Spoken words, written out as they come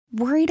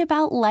Worried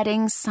about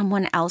letting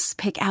someone else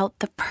pick out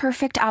the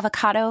perfect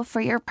avocado for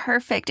your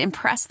perfect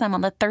impress them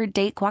on the third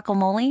date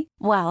guacamole?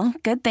 Well,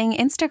 good thing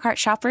Instacart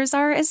shoppers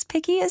are as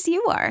picky as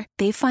you are.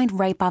 They find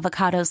ripe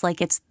avocados like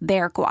it's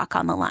their guac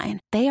on the line.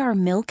 They are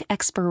milk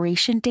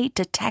expiration date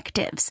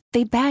detectives.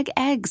 They bag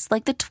eggs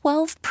like the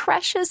 12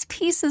 precious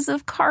pieces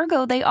of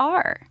cargo they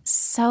are.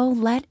 So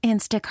let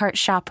Instacart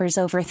shoppers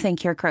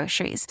overthink your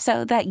groceries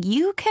so that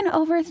you can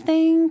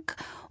overthink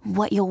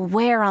what you'll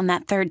wear on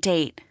that third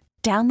date.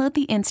 Download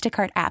the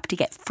Instacart app to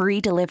get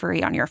free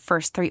delivery on your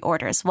first 3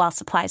 orders while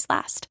supplies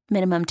last.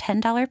 Minimum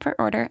 $10 per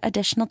order.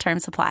 Additional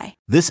terms apply.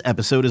 This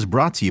episode is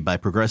brought to you by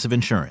Progressive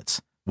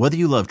Insurance. Whether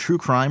you love true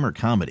crime or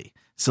comedy,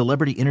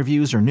 celebrity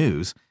interviews or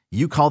news,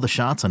 you call the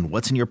shots on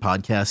what's in your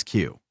podcast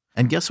queue.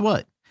 And guess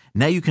what?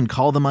 Now you can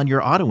call them on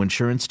your auto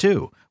insurance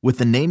too with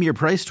the Name Your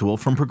Price tool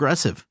from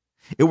Progressive.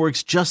 It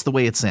works just the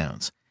way it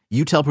sounds.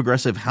 You tell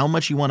Progressive how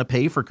much you want to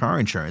pay for car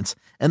insurance,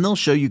 and they'll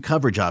show you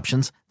coverage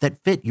options that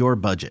fit your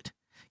budget.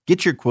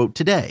 Get your quote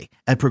today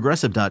at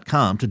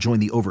Progressive.com to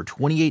join the over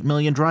 28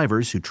 million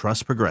drivers who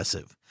trust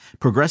Progressive.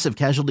 Progressive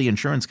Casualty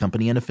Insurance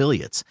Company and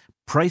Affiliates.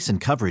 Price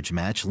and coverage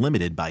match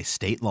limited by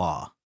state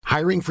law.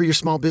 Hiring for your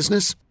small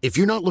business? If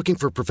you're not looking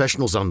for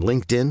professionals on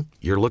LinkedIn,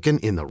 you're looking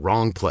in the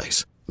wrong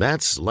place.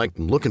 That's like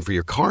looking for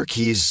your car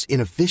keys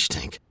in a fish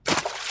tank.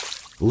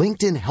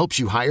 LinkedIn helps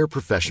you hire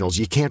professionals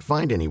you can't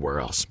find anywhere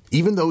else,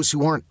 even those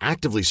who aren't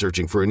actively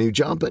searching for a new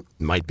job but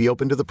might be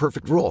open to the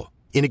perfect role.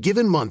 In a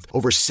given month,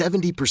 over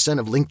 70%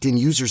 of LinkedIn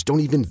users don't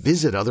even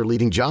visit other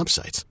leading job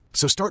sites.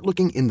 So start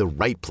looking in the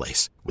right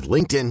place. With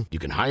LinkedIn, you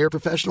can hire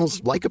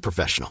professionals like a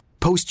professional.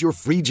 Post your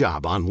free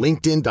job on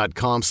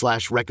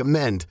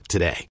linkedin.com/recommend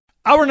today.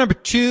 Hour number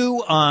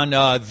 2 on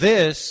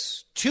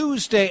this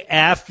Tuesday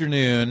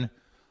afternoon.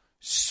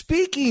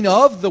 Speaking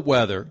of the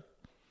weather,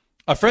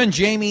 our friend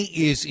Jamie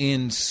is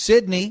in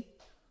Sydney.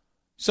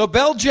 So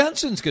Belle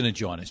Jensen's going to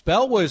join us.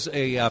 Belle was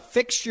a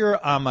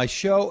fixture on my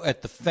show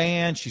at The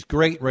Fan. She's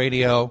great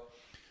radio.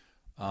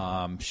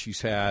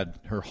 She's had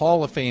her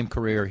Hall of Fame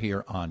career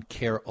here on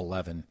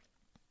KARE-11.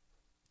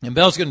 And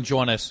Belle's going to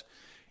join us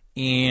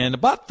in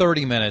about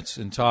 30 minutes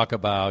and talk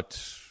about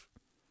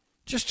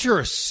just her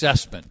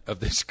assessment of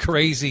this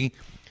crazy,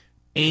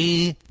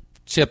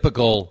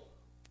 atypical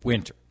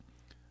winter.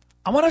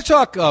 I want to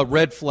talk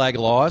red flag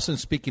laws. And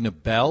speaking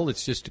of Belle,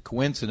 it's just a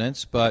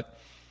coincidence, but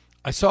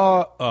I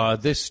saw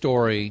this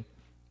story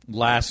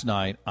last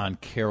night on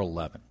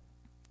KARE-11,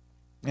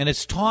 and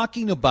it's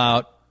talking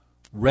about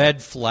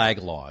red flag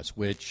laws,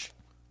 which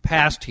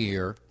passed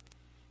here,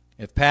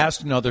 have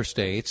passed in other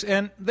states,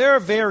 and there are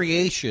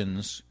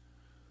variations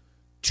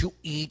to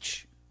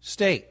each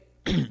state.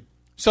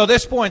 So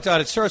this points out,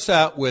 it starts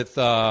out with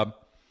a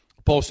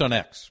post on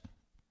X.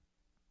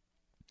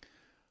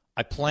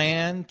 I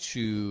plan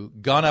to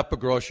gun up a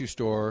grocery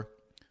store,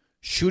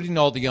 shooting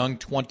all the young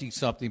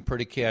 20-something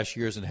pretty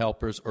cashiers and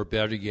helpers, or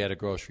better yet, a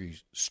grocery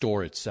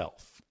store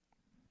itself.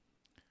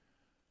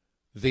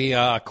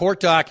 The court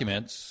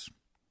documents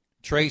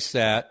trace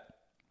that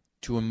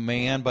to a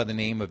man by the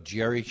name of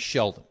Jerry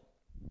Sheldon.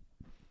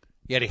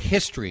 He had a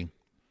history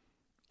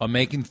of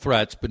making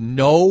threats, but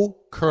no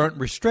current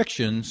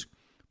restrictions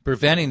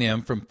preventing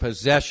him from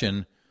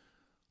possession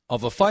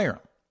of a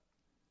firearm.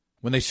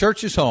 When they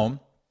searched his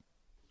home,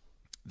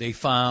 they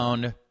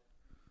found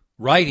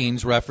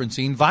writings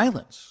referencing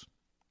violence.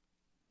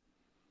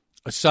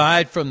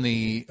 Aside from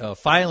the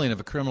filing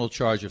of a criminal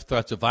charge of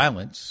threats of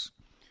violence,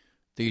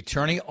 the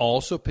attorney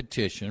also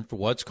petitioned for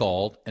what's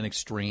called an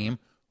extreme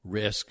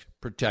risk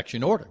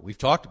protection order. We've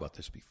talked about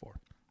this before.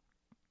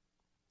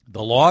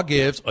 The law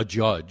gives a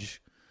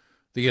judge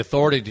the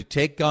authority to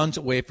take guns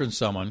away from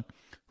someone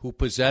who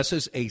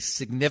possesses a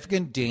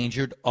significant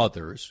danger to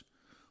others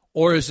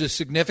or is a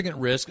significant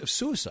risk of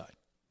suicide.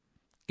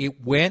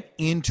 It went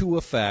into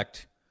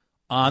effect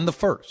on the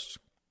 1st.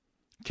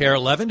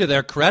 KARE-11, to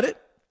their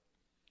credit,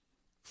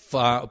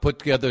 put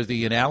together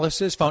the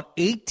analysis, found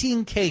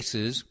 18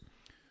 cases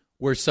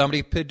where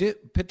somebody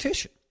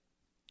petitioned.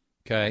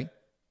 Okay?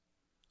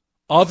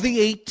 Of the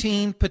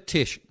 18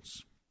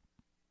 petitions,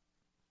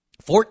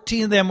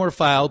 14 of them were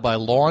filed by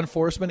law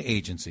enforcement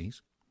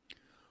agencies.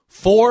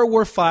 4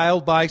 were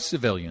filed by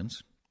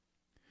civilians.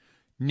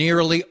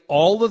 Nearly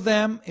all of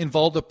them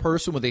involved a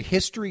person with a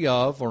history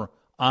of or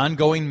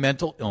ongoing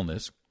mental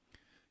illness.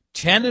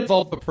 10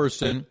 involved a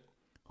person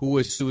who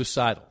was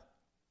suicidal.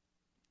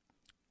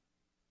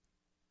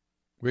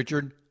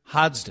 Richard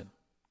Hodgson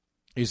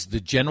is the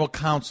general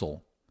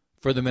counsel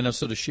for the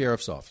Minnesota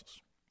Sheriff's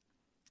Office.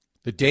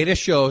 The data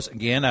shows,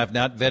 again, I've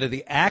not vetted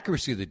the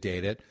accuracy of the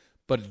data,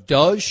 but it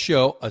does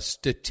show a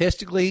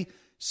statistically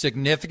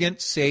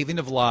significant saving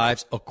of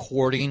lives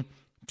according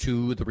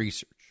to the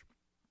research.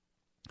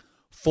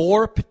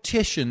 4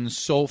 petitions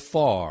so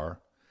far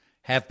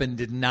have been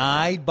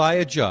denied by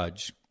a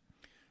judge.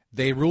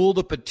 They ruled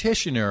the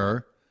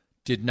petitioner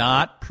did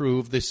not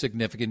prove the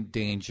significant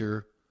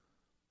danger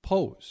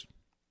posed.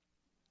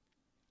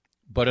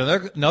 But in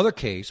another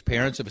case,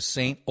 parents of a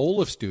St.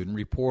 Olaf student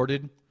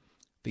reported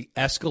the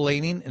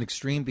escalating and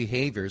extreme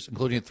behaviors,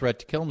 including a threat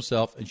to kill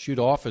himself and shoot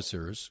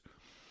officers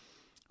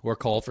who are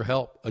called for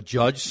help. A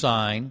judge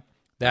signed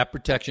that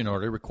protection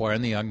order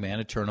requiring the young man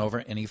to turn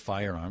over any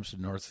firearms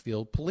to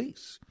Northfield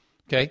police.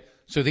 Okay,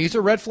 so these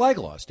are red flag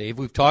laws, Dave.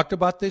 We've talked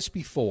about this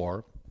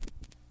before.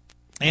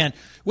 And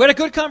we had a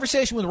good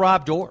conversation with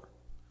Rob Dorr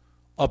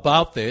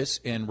about this,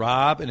 and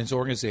Rob and his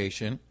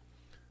organization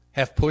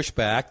have pushed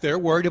back. They're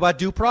worried about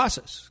due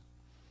process.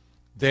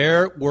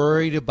 They're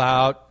worried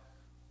about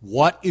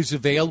what is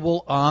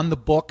available on the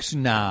books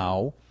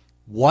now,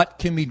 what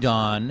can be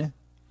done,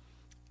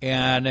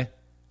 and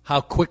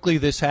how quickly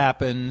this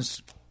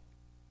happens,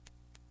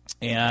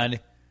 and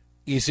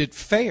is it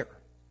fair?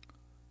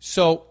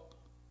 So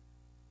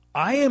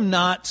I am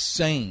not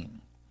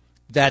saying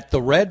that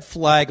the red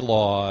flag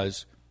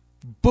laws,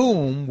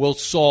 boom, will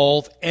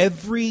solve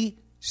every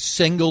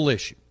single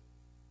issue.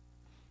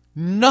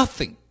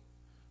 Nothing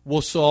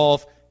will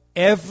solve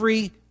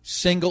every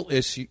single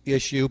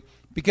issue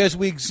because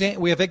we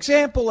have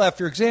example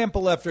after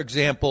example after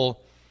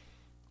example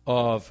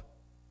of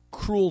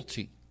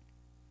cruelty,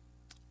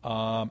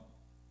 lack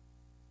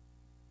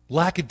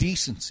of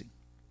decency,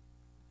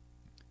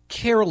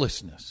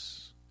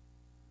 carelessness,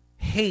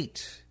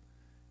 hate,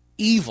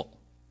 evil.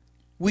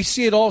 We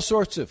see it all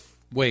sorts of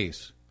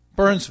ways.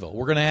 Burnsville,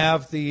 we're going to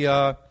have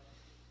the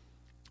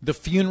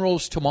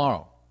funerals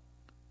tomorrow,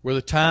 where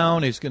the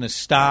town is going to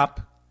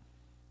stop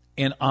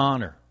and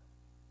honor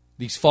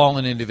these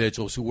fallen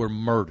individuals who were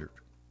murdered.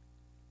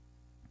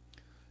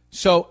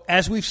 So,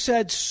 as we've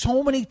said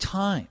so many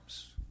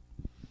times,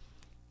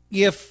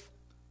 if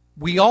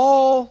we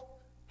all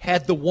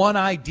had the one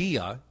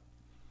idea,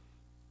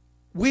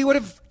 we would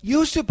have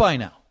used it by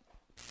now.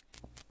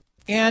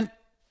 And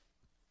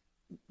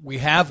we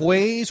have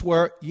ways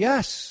where,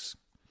 yes,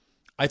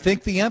 I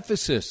think the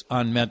emphasis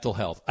on mental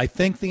health, I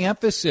think the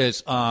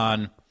emphasis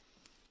on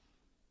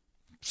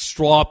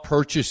straw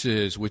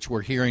purchases, which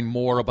we're hearing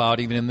more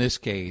about even in this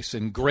case,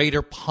 and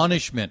greater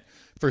punishment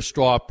for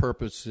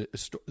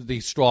the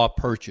straw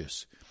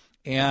purchase,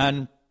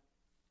 and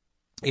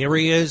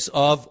areas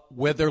of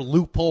whether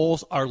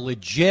loopholes are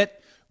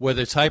legit,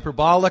 whether it's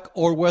hyperbolic,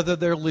 or whether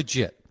they're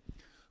legit.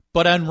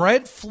 But on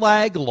red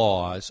flag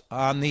laws,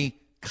 on the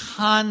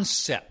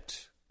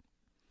concept,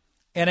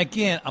 and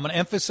again, I'm going to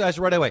emphasize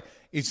right away,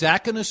 is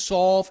that going to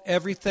solve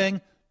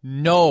everything?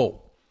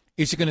 No.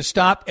 Is it going to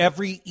stop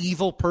every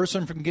evil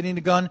person from getting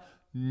a gun?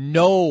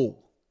 No.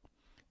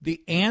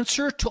 The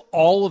answer to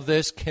all of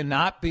this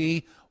cannot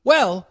be,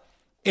 well,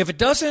 if it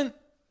doesn't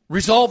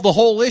resolve the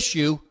whole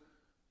issue,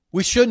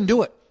 we shouldn't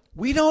do it.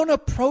 We don't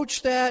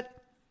approach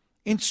that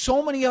in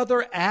so many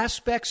other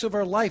aspects of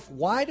our life.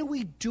 Why do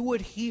we do it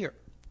here?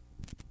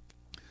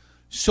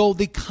 So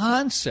the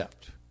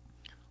concept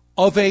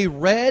of a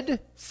red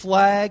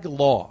flag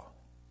law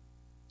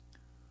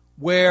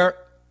where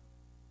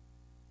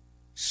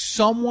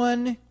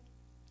someone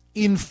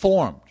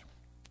informed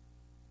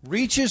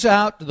reaches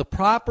out to the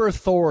proper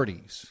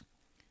authorities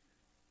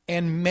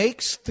and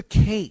makes the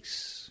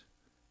case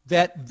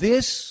that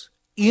this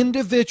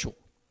individual,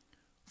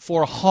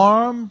 for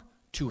harm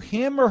to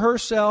him or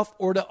herself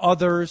or to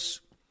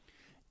others,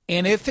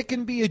 and if it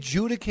can be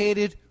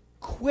adjudicated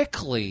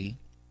quickly,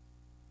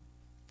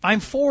 I'm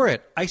for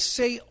it. I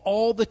say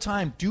all the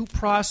time, due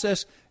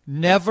process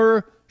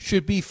never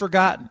should be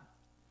forgotten.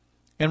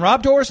 And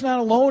Rob Dorr is not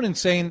alone in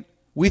saying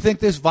we think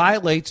this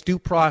violates due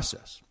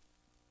process.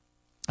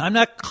 I'm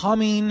not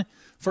coming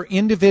for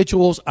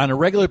individuals on a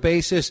regular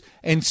basis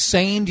and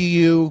saying to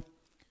you,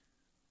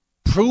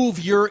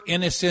 prove your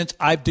innocence,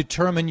 I've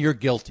determined you're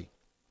guilty.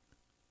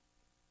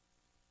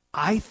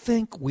 I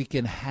think we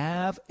can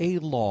have a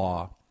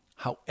law,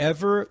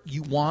 however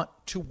you want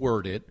to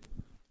word it,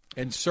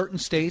 and certain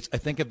states, I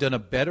think, have done a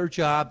better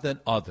job than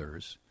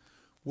others,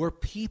 where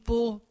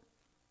people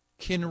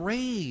can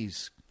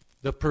raise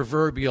the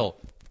proverbial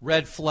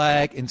red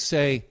flag and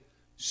say,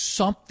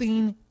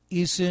 something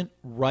isn't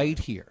right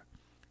here.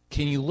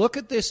 Can you look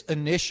at this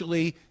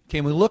initially?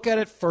 Can we look at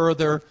it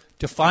further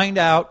to find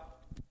out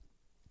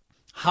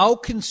how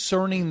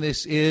concerning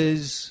this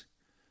is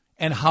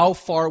and how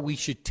far we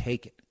should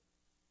take it?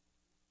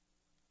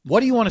 What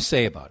do you want to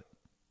say about it?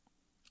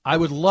 I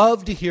would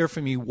love to hear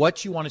from you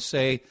what you want to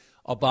say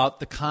about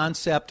the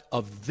concept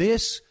of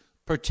this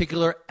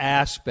particular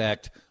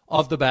aspect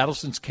of the battle,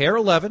 since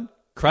KARE-11,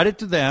 credit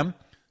to them,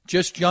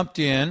 just jumped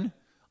in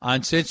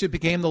on, since it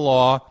became the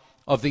law,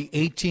 of the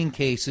 18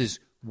 cases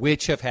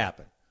which have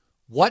happened.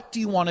 What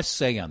do you want to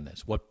say on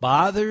this? What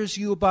bothers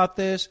you about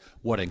this?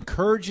 What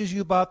encourages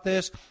you about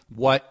this?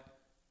 What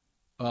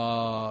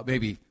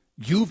maybe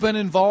you've been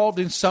involved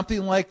in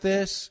something like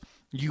this?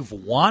 You've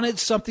wanted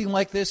something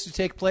like this to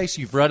take place.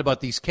 You've read about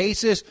these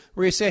cases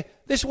where you say,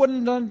 this wouldn't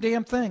have done a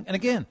damn thing. And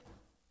again,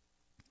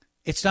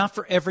 it's not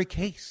for every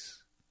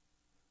case.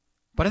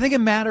 But I think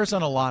it matters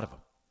on a lot of them.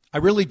 I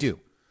really do.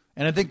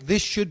 And I think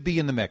this should be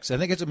in the mix. I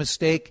think it's a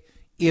mistake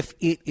if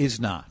it is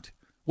not.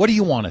 What do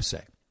you want to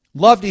say?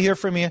 Love to hear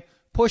from you.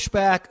 Push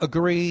back,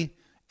 agree,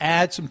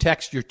 add some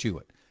texture to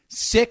it.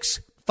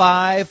 650-935-9228.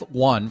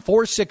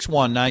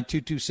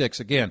 651-461-9226.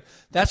 Again,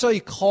 that's how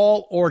you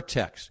call or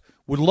text.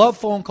 Would love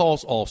phone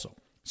calls also.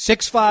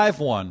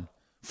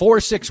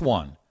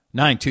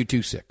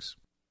 651-461-9226.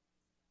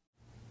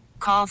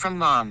 Call from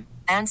mom.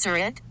 Answer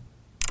it.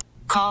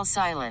 Call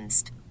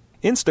silenced.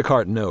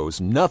 Instacart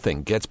knows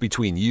nothing gets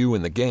between you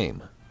and the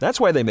game. That's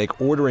why they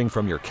make ordering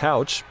from your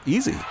couch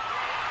easy.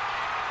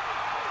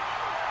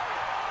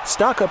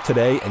 Stock up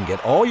today and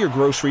get all your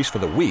groceries for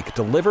the week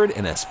delivered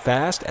in as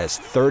fast as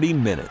 30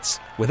 minutes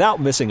without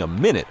missing a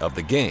minute of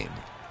the game.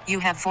 You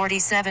have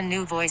 47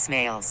 new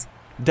voicemails.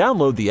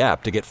 Download the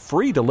app to get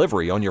free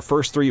delivery on your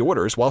first 3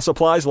 orders while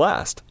supplies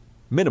last.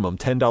 Minimum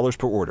 $10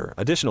 per order.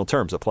 Additional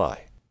terms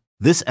apply.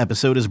 This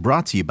episode is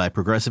brought to you by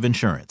Progressive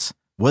Insurance.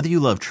 Whether you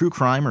love true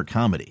crime or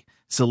comedy,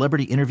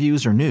 celebrity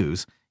interviews or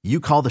news, you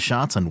call the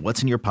shots on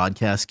what's in your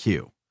podcast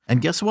queue.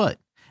 And guess what?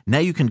 Now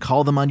you can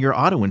call them on your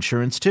auto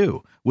insurance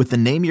too with the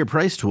Name Your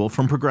Price tool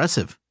from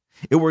Progressive.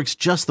 It works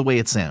just the way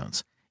it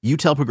sounds. You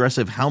tell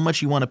Progressive how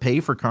much you want to pay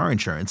for car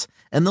insurance,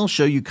 and they'll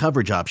show you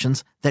coverage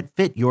options that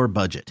fit your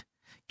budget.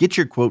 Get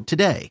your quote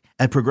today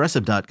at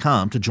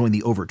Progressive.com to join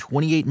the over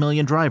 28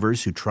 million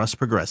drivers who trust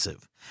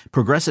Progressive.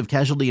 Progressive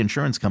Casualty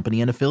Insurance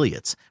Company and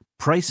Affiliates.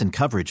 Price and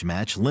coverage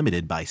match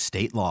limited by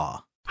state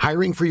law.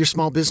 Hiring for your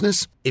small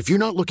business? If you're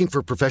not looking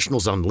for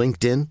professionals on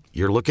LinkedIn,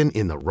 you're looking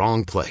in the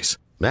wrong place.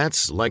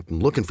 That's like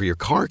looking for your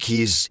car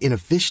keys in a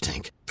fish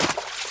tank.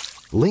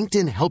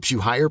 LinkedIn helps you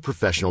hire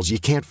professionals you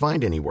can't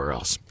find anywhere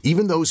else,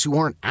 even those who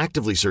aren't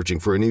actively searching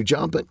for a new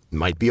job but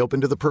might be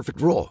open to the perfect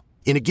role.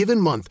 In a given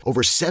month,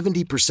 over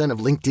 70% of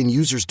LinkedIn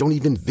users don't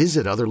even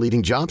visit other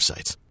leading job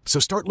sites. So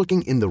start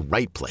looking in the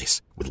right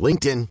place. With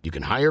LinkedIn, you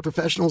can hire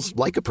professionals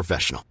like a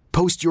professional.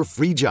 Post your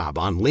free job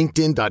on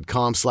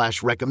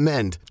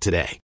linkedin.com/recommend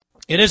today.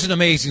 It is an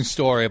amazing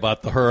story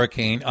about the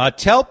hurricane.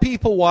 Tell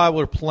people why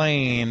we're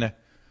playing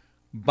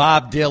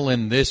Bob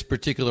Dylan this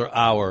particular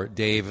hour,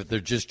 Dave, if they're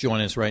just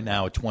joining us right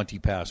now at 20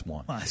 past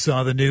 1. I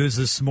saw the news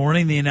this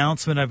morning, the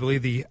announcement, I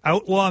believe, the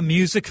Outlaw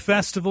Music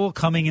Festival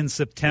coming in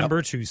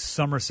September to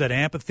Somerset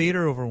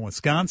Amphitheater over in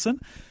Wisconsin.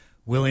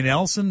 Willie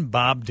Nelson,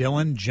 Bob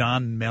Dylan,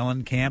 John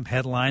Mellencamp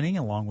headlining,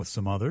 along with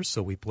some others.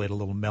 So we played a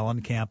little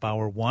Mellencamp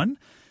Hour 1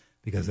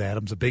 because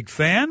Adam's a big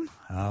fan.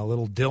 A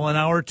little Dylan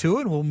Hour 2,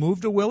 and we'll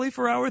move to Willie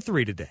for Hour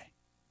 3 today.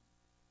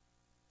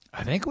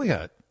 I think we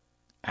got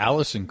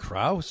Alison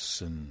Krauss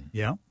and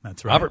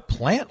that's right. Robert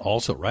Plant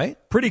also, right?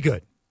 Pretty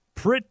good.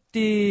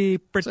 Pretty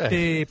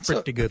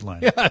good line.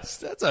 Yes,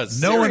 that's a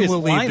serious No one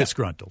will lineup. leave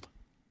disgruntled.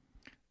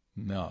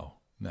 No.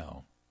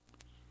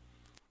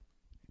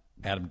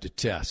 Adam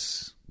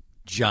detests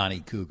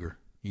Johnny Cougar.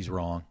 He's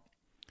wrong.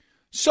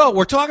 So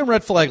we're talking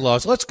red flag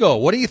laws. Let's go.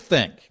 What do you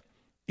think?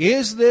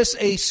 Is this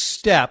a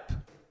step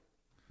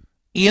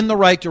in the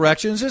right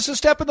direction? Is this a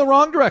step in the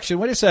wrong direction?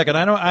 Wait a second.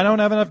 I don't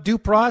have enough due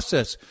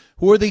process.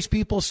 Who are these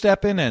people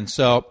stepping in?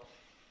 So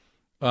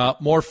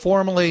more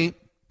formally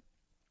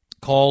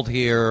called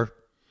here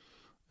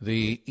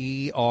the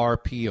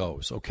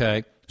ERPOs,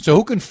 okay? So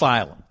who can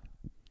file them?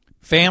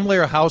 Family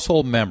or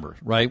household member,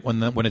 right,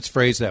 when it's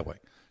phrased that way.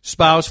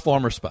 Spouse,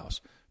 former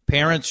spouse.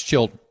 Parents,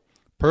 children.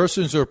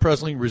 Persons who are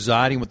presently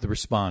residing with the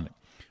respondent.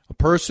 A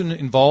person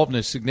involved in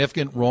a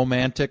significant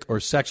romantic or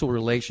sexual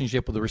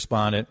relationship with the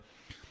respondent.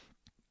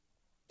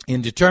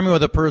 In determining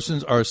whether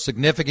persons are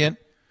significant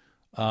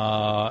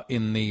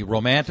in the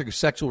romantic or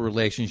sexual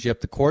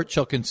relationship, the court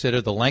shall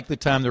consider the length of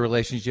time of the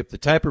relationship, the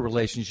type of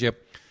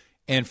relationship,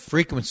 and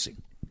frequency.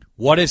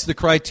 What is the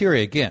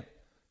criteria? Again,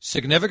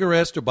 significant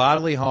risk or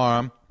bodily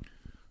harm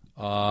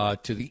to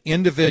the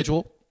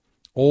individual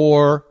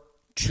or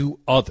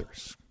to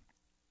others.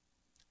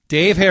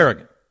 Dave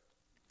Harrigan,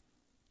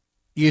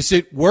 is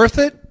it worth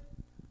it?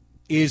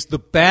 Is the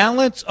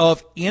balance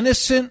of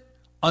innocent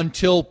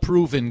until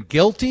proven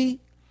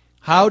guilty?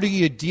 How do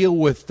you deal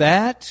with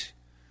that?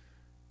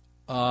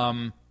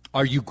 Are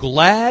you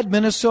glad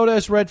Minnesota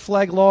has red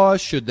flag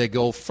laws? Should they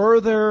go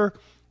further?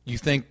 You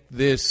think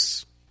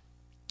this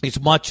is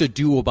much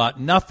ado about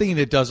nothing?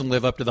 It doesn't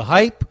live up to the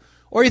hype?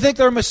 Or you think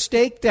they're a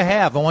mistake to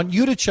have? I want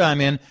you to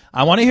chime in.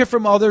 I want to hear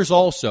from others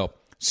also.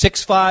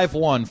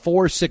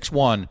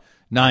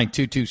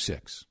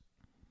 651-461-9226.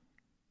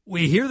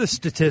 We hear the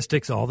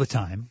statistics all the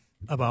time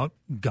about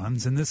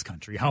guns in this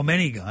country. How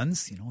many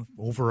guns?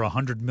 Over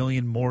 100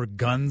 million more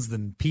guns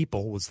than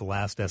people was the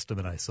last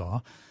estimate I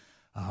saw.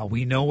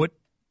 We know what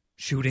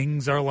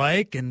shootings are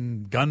like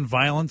and gun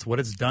violence, what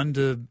it's done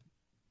to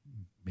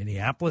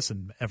Minneapolis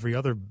and every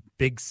other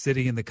big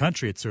city in the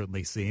country, it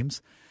certainly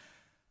seems.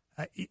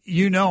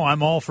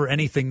 I'm all for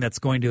anything that's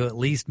going to at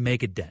least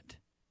make a dent.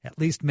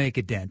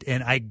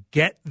 And I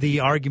get the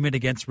argument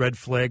against red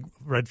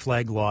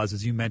flag laws,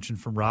 as you mentioned,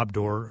 from Rob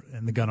Dorr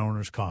and the Gun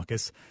Owners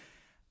Caucus.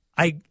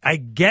 I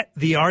get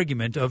the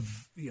argument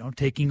of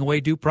taking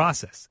away due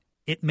process.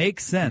 It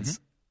makes sense.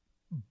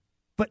 Mm-hmm.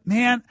 But,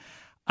 man,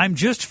 I'm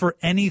just for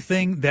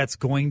anything that's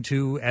going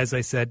to, as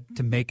I said,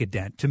 to make a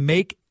dent, to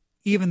make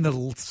even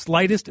the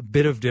slightest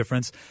bit of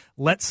difference.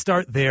 Let's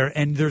start there,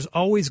 and there's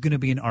always going to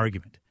be an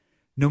argument.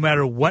 No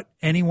matter what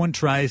anyone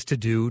tries to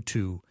do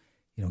to,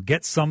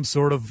 get some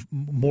sort of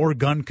more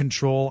gun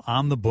control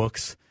on the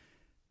books,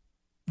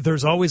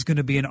 there's always going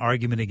to be an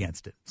argument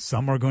against it.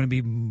 Some are going to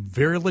be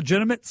very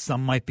legitimate.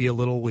 Some might be a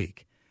little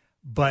weak.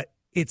 But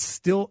it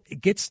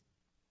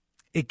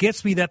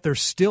gets me that they're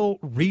still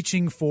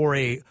reaching for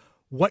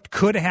what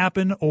could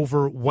happen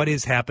over what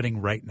is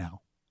happening right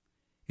now.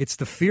 It's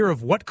the fear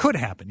of what could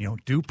happen,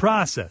 due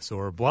process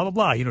or blah,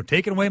 blah, blah,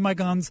 taking away my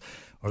guns,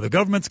 or the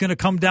government's going to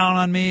come down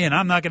on me and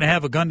I'm not going to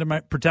have a gun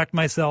to protect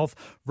myself,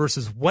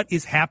 versus what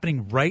is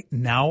happening right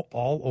now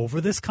all over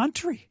this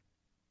country.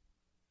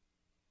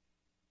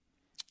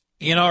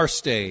 In our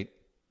state,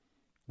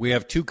 we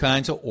have two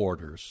kinds of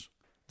orders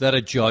that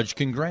a judge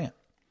can grant.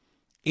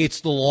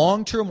 It's the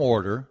long-term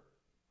order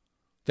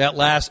that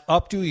lasts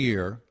up to a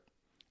year,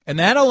 and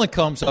that only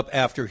comes up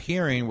after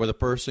hearing where the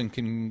person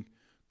can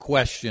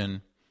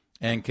question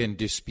and can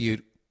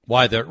dispute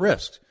why they're at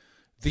risk.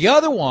 The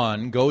other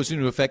one goes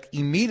into effect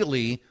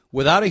immediately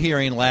without a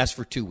hearing, lasts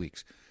for 2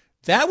 weeks.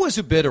 That was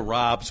a bit of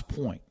Rob's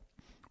point.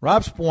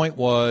 Rob's point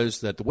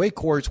was that the way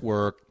courts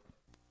work,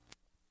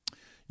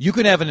 you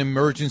can have an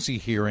emergency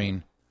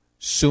hearing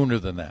sooner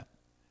than that.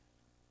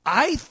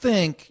 I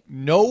think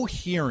no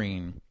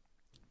hearing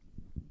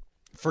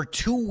for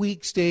 2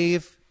 weeks,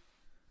 Dave,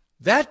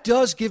 that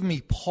does give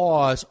me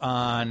pause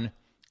on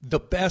the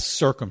best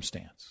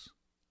circumstance.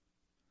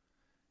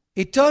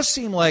 It does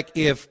seem like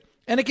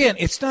and again,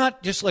 it's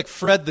not just like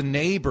Fred the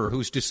neighbor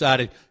who's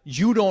decided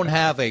you don't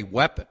have a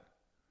weapon.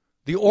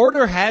 The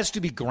order has to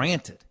be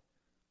granted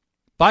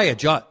by a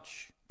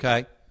judge,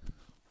 okay?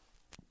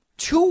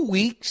 2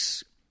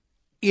 weeks,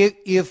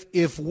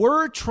 if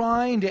we're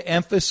trying to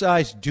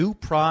emphasize due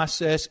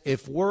process,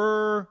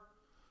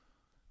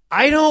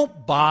 I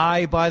don't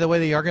buy, by the way,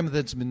 the argument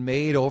that's been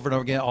made over and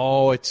over again,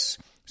 it's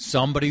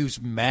somebody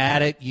who's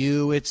mad at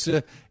you, it's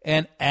an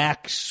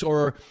ex,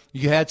 or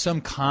you had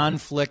some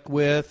conflict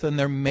with, and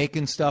they're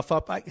making stuff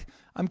up.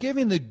 I'm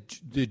giving the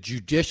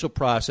judicial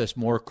process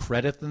more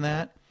credit than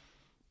that.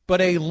 But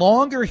a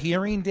longer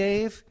hearing,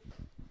 Dave,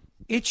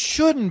 it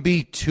shouldn't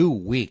be 2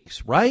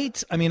 weeks,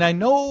 right? I mean, I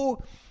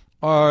know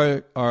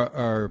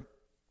our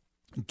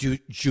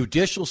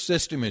judicial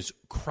system is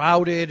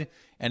crowded,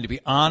 and to be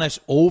honest,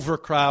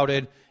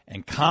 overcrowded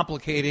and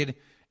complicated,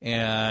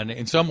 and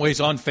in some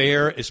ways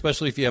unfair,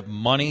 especially if you have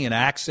money and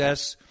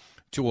access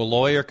to a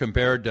lawyer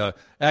compared to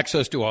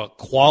access to a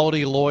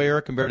quality lawyer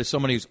compared to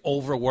somebody who's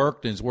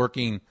overworked and is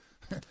working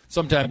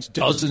sometimes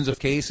dozens of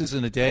cases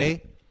in a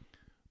day.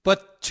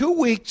 But 2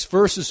 weeks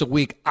versus a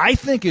week, I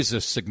think, is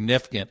a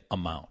significant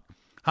amount.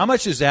 How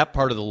much does that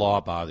part of the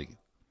law bother you?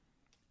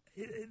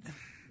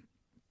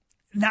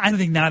 I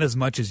think not as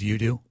much as you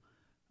do,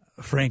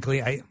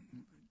 frankly.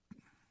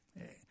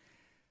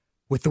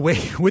 With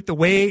the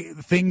way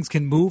things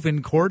can move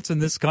in courts in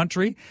this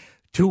country,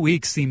 2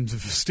 weeks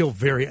seems still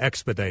very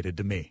expedited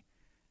to me.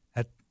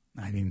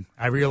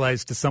 I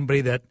realize to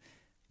somebody that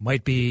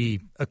might be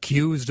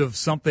accused of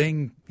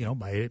something,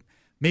 by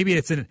maybe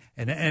it's an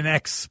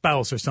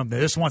ex-spouse or something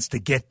that just wants to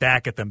get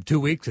back at them. 2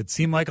 weeks, it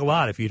seemed like a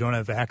lot if you don't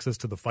have access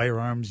to the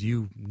firearms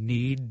you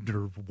need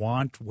or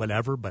want,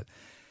 whatever. But,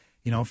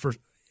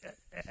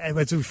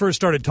 as we first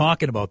started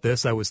talking about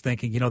this, I was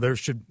thinking,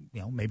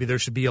 maybe there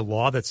should be a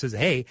law that says,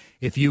 hey,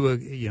 if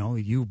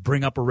you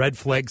bring up a red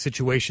flag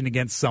situation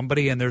against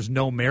somebody and there's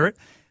no merit,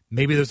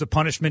 maybe there's a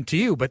punishment to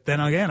you. But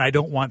then again, I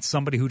don't want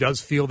somebody who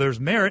does feel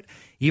there's merit,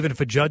 even if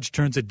a judge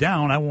turns it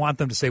down, I want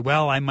them to say,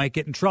 well, I might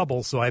get in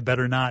trouble, so I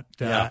better not,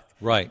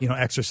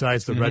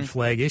 exercise the red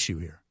flag issue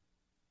here.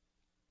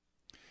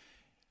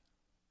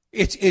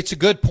 It's a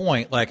good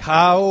point. Like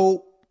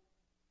how,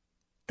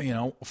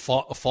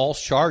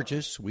 false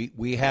charges,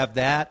 we have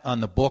that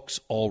on the books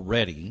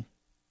already.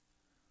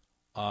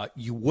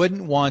 You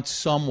wouldn't want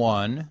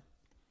someone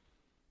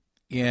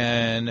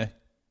in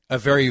a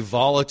very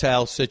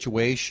volatile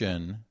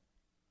situation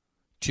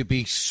to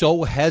be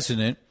so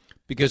hesitant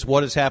because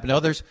what has happened to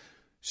others.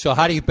 So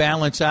how do you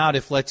balance out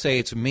if, let's say,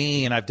 it's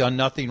me and I've done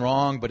nothing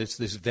wrong, but it's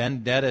this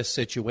vendetta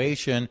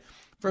situation?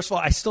 First of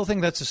all, I still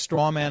think that's a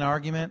straw man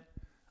argument.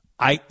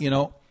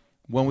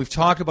 When we've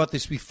talked about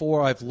this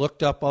before, I've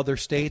looked up other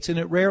states, and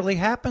it rarely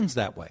happens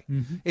that way.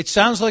 Mm-hmm. It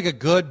sounds like a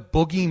good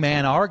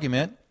boogeyman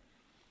argument,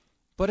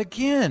 but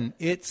again,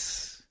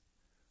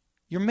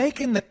 you're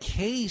making the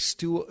case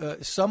to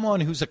someone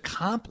who's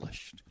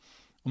accomplished.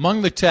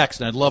 Among the texts,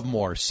 and I'd love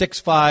more,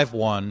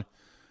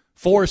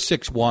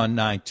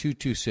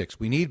 651-461-9226.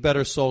 We need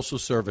better social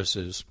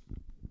services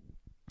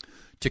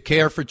to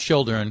care for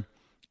children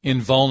in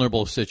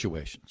vulnerable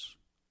situations.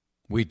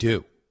 We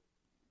do.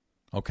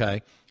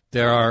 Okay?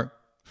 There are...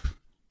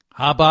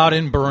 How about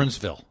in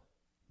Burnsville?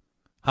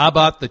 How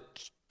about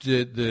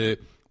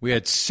we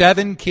had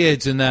 7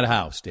 kids in that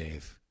house,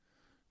 Dave.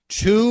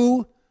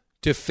 2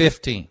 to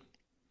 15.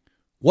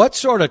 What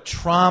sort of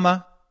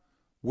trauma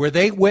were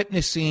they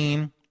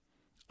witnessing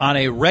on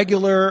a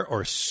regular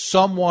or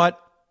somewhat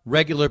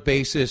regular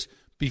basis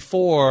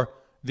before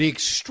the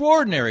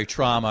extraordinary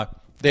trauma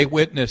they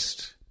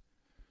witnessed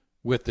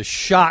with the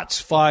shots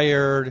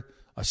fired,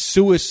 a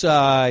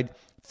suicide,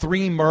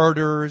 3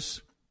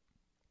 murders,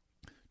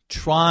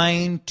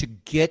 trying to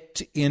get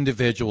to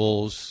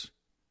individuals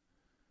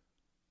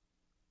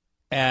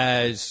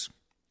as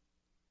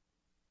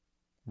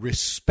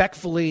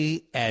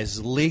respectfully,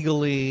 as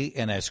legally,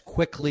 and as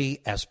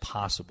quickly as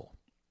possible.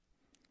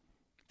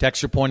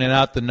 Texter pointed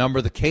out the number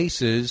of the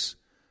cases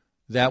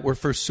that were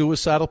for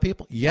suicidal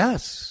people.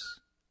 Yes.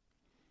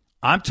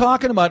 I'm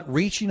talking about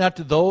reaching out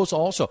to those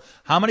also.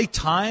 How many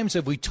times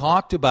have we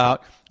talked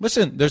about,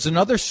 listen, there's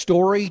another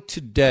story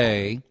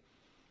today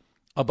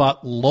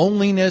about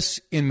loneliness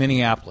in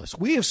Minneapolis.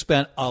 We have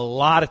spent a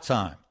lot of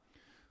time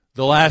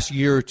the last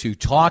year or two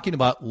talking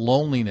about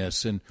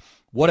loneliness and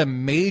what a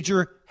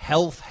major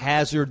health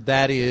hazard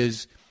that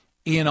is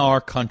in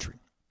our country.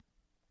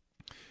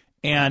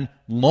 And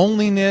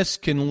loneliness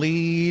can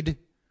lead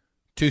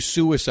to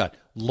suicide.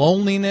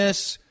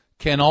 Loneliness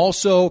can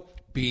also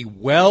be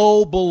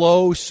well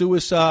below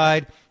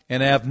suicide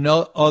and have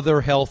no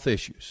other health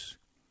issues.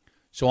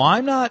 So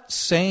I'm not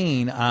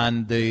saying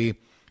on the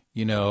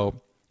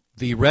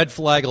red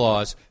flag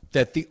laws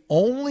that the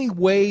only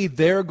way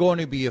they're going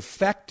to be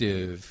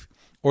effective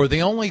or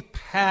the only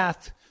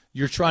path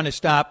you're trying to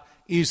stop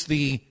is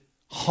the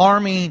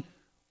harming,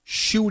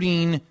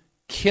 shooting,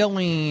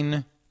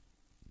 killing,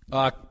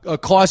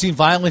 causing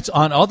violence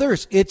on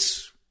others.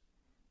 It's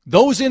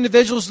those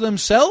individuals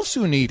themselves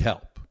who need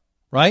help,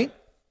 right?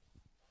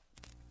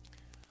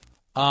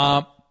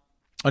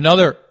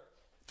 Another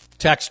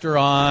texter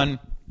on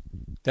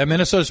that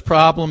Minnesota's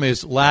problem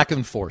is lack of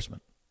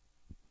enforcement.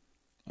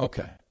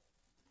 Okay.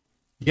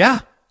 Yeah.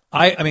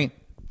 I mean,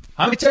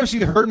 how many times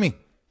have you heard me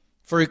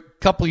for a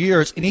couple of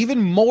years, and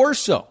even more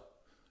so,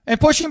 and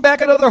pushing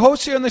back at other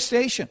hosts here on the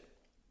station?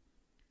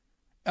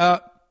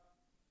 Brian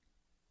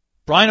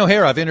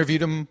O'Hara, I've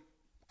interviewed him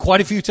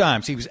quite a few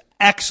times. He was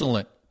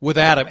excellent with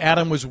Adam.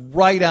 Adam was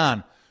right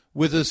on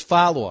with his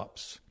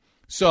follow-ups.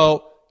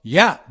 So,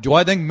 yeah, do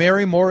I think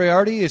Mary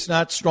Moriarty is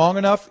not strong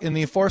enough in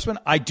the enforcement?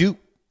 I do.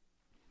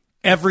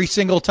 Every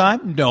single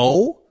time?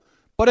 No.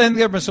 But I think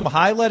there have been some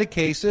highlighted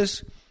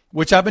cases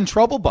which I've been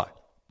troubled by.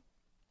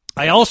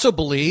 I also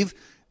believe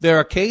there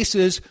are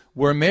cases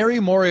where Mary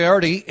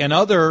Moriarty and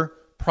other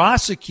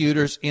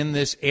prosecutors in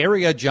this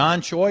area,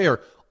 John Choi,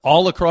 or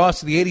all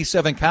across the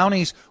 87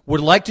 counties, would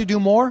like to do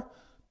more.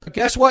 But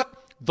guess what?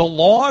 The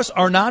laws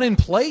are not in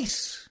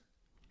place.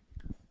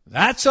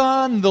 That's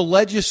on the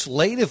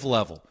legislative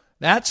level.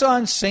 That's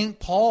on St.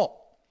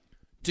 Paul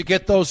to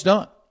get those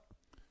done.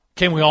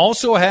 Can we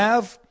also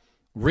have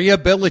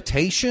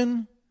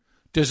rehabilitation?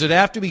 Does it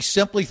have to be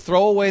simply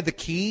throw away the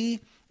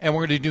key and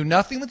we're going to do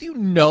nothing with you?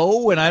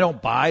 No, and I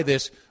don't buy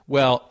this.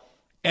 Well,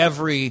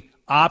 every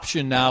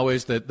option now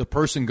is that the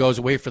person goes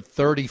away for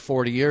 30,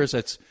 40 years.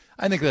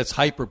 I think that's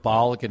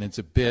hyperbolic, and it's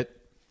a bit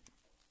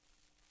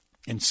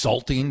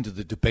insulting to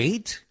the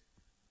debate.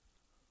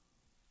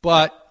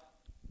 But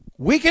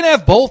we can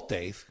have both,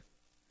 Dave.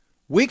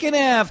 We can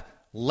have,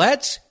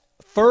 let's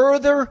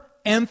further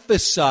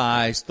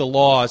emphasize the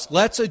laws,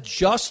 let's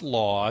adjust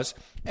laws,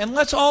 and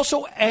let's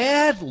also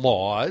add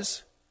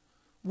laws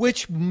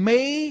which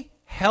may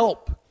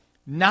help,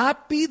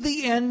 not be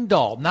the end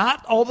all.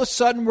 Not all of a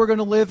sudden we're going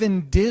to live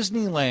in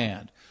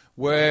Disneyland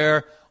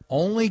where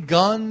only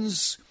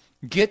guns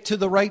get to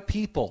the right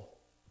people.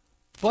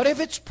 But if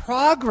it's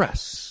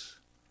progress,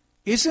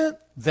 isn't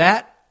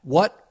that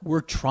what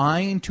we're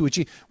trying to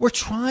achieve? We're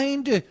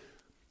trying to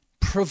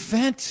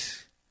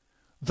prevent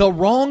the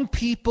wrong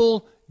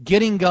people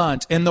getting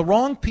guns. And the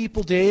wrong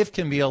people, Dave,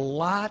 can be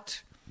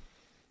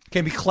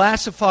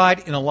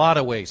classified in a lot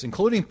of ways,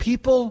 including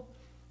people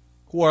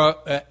who are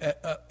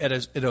at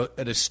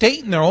a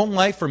state in their own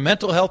life for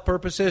mental health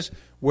purposes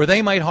where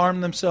they might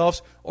harm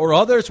themselves, or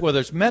others where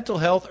there's mental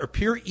health or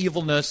pure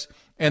evilness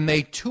and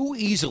they too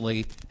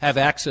easily have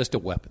access to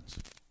weapons.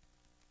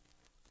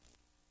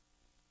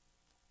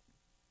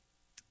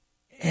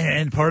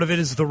 And part of it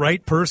is the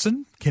right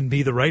person can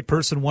be the right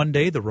person one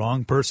day, the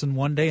wrong person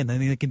one day, and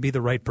then it can be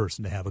the right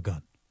person to have a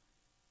gun.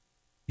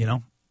 You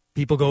know,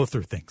 people go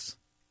through things.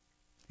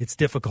 It's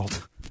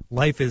difficult.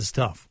 Life is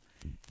tough.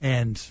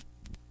 And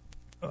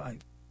I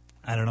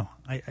don't know.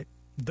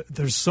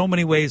 There's so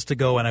many ways to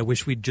go, and I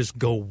wish we'd just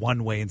go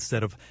one way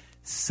instead of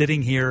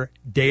sitting here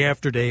day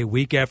after day,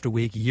 week after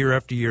week, year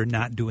after year,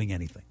 not doing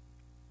anything.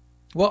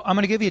 Well, I'm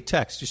going to give you a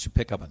text just to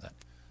pick up on that.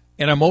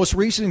 In our most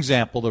recent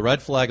example, the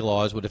red flag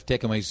laws would have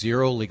taken away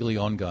 0 legally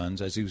owned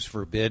guns, as he was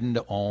forbidden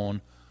to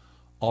own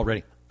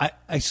already.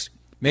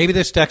 Maybe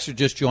this texter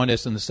just joined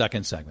us in the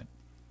second segment.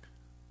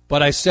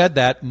 But I said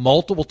that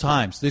multiple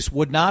times. This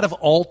would not have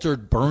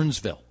altered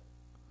Burnsville.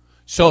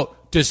 So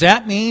does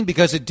that mean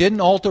because it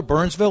didn't alter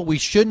Burnsville, we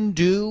shouldn't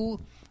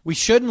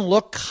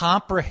look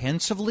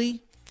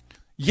comprehensively?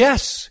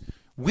 Yes,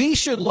 we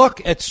should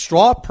look at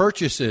straw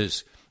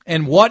purchases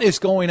and what is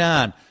going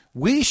on.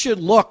 We should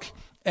look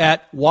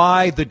at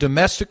why the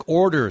domestic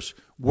orders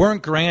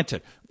weren't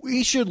granted.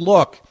 We should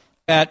look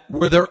at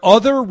were there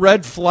other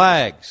red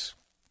flags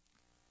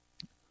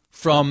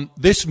from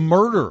this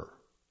murder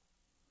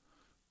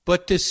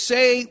But to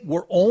say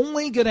we're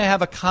only going to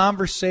have a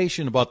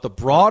conversation about the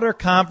broader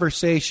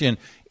conversation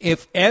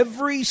if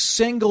every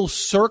single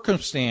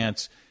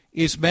circumstance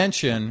is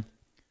mentioned,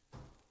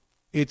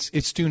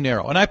 it's too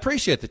narrow. And I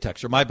appreciate the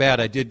texter. My bad,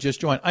 I did just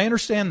join. I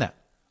understand that,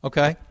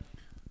 okay?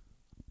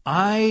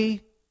 I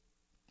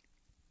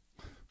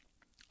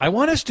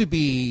want us to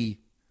be,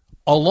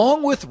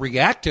 along with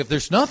reactive,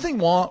 there's nothing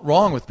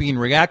wrong with being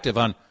reactive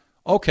on,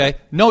 okay,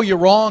 no, you're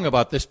wrong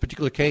about this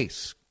particular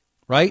case,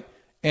 right?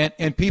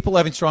 And people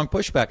having strong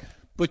pushback.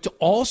 But to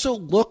also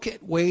look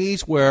at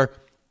ways where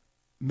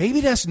maybe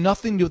it has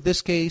nothing to do with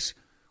this case,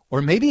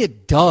 or maybe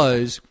it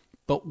does,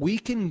 but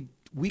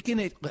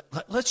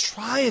let's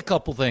try a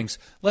couple things.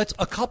 Let's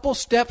a couple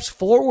steps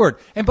forward.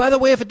 And by the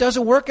way, if it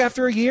doesn't work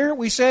after a year,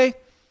 we say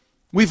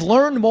we've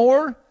learned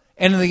more,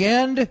 and in the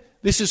end,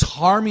 this is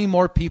harming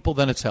more people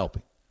than it's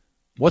helping.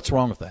 What's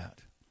wrong with that?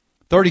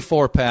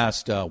 34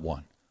 past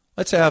 1.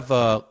 Let's have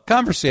a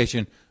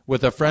conversation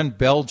with our friend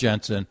Belinda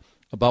Jensen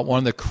about one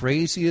of the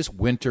craziest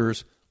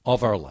winters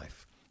of our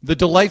life. The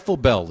delightful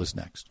Belle is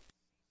next.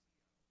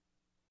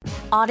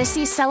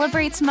 Odyssey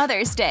celebrates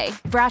Mother's Day,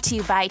 brought to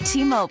you by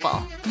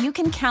T-Mobile. You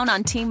can count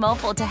on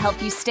T-Mobile to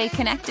help you stay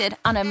connected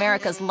on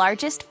America's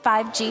largest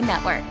 5G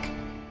network.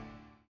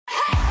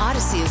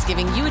 Odyssey is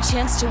giving you a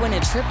chance to win a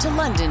trip to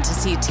London to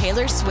see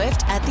Taylor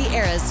Swift at the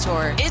Eras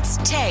Tour. It's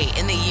Tay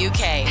in the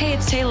UK. Hey,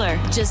 it's Taylor.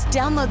 Just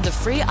download the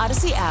free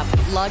Odyssey app,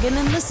 log in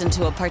and listen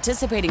to a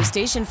participating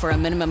station for a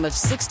minimum of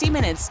 60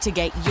 minutes to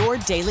get your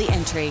daily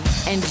entry.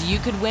 And you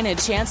could win a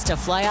chance to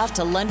fly off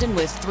to London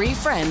with 3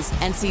 friends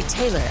and see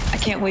Taylor. I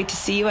can't wait to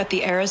see you at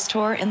the Eras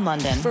Tour in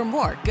London. For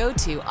more, go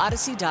to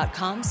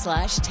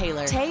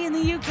odyssey.com/Taylor. Tay in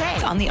the UK.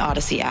 It's on the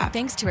Odyssey app.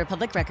 Thanks to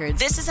Republic Records.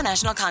 This is a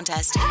national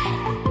contest.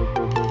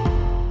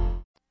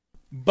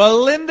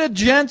 Belinda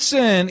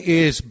Jensen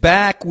is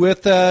back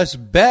with us.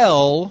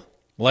 Belle,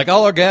 like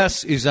all our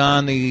guests, is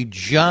on the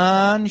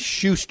John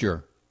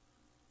Schuster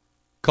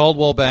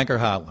Coldwell Banker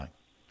Hotline.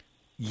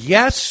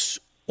 Yes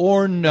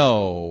or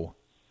no,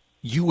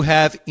 you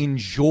have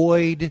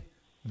enjoyed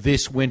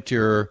this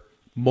winter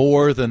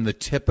more than the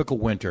typical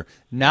winter?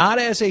 Not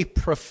as a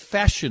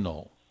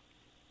professional,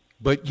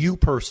 but you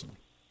personally.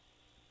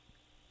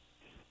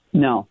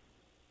 No.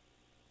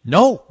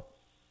 No.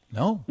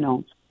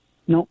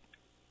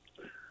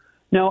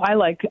 No, I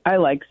like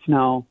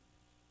snow.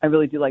 I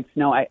really do like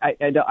snow.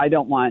 I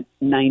don't want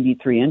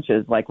 93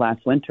 inches like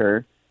last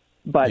winter,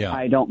 but yeah.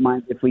 I don't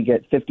mind if we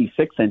get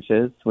 56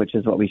 inches, which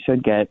is what we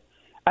should get.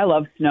 I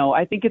love snow.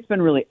 I think it's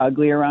been really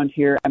ugly around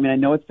here. I mean, I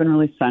know it's been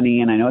really sunny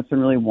and I know it's been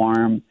really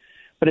warm,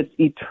 but it's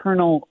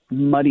eternal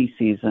muddy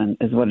season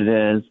is what it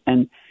is.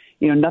 And,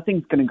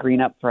 nothing's going to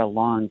green up for a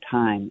long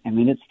time. I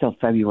mean, it's still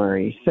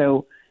February.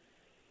 So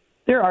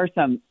there are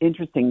some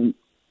interesting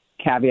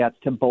caveats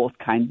to both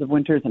kinds of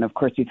winters. And of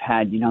course, we've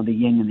had, the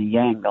yin and the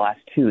yang the last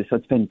 2. So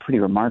it's been pretty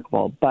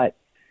remarkable. But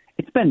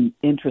it's been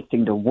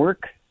interesting to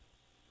work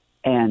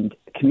and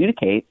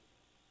communicate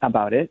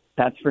about it.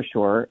 That's for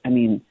sure. I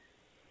mean,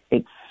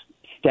 it's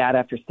stat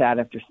after stat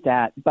after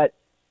stat. But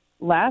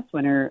last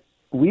winter,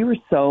 we were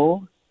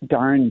so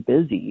darn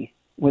busy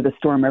with a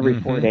storm every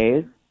 4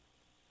 days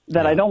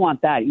that I don't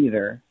want that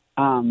either.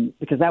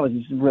 Because that was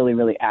really,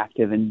 really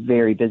active and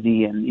very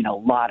busy and, a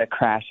lot of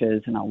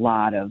crashes and a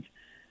lot of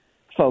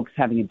folks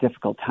having a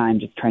difficult time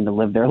just trying to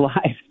live their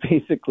lives,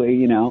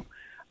 basically, So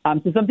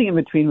something in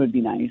between would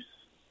be nice.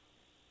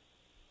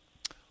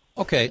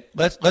 Okay,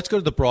 let's go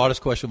to the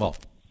broadest question of all.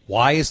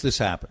 Why has this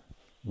happened?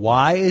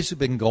 Why has it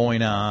been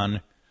going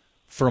on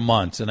for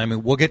months? And, I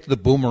mean, we'll get to the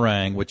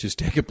boomerang, which is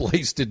taking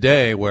place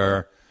today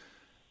where,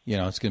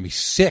 it's going to be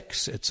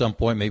 6 at some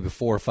point, maybe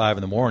 4 or 5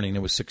 in the morning.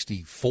 It was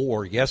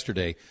 64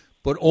 yesterday.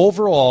 But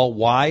overall,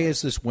 why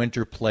has this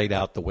winter played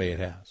out the way it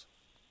has?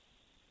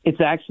 It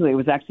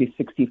was actually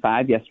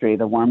 65 yesterday,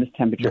 the warmest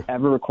temperature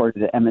ever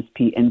recorded at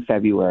MSP in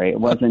February. It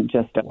wasn't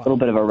just a little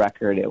bit of a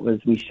record.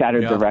 We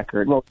shattered the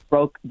record. Well,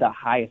 broke the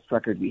highest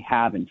record we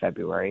have in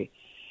February,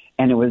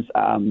 and it was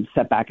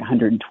set back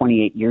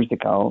 128 years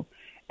ago.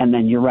 And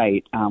then you're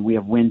right, we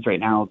have winds right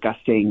now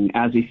gusting,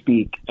 as we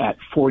speak, at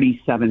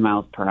 47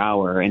 miles per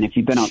hour. And if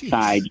you've been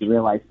outside, you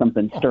realize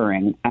something's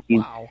stirring. I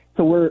mean,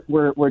 so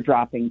we're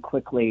dropping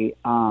quickly.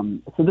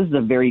 So this is a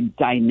very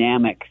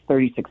dynamic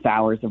 36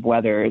 hours of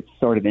weather. It's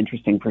sort of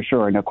interesting for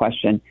sure, no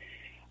question.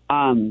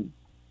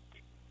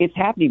 It's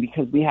happening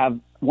because we have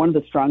one of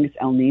the strongest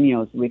El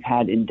Niños we've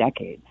had in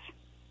decades.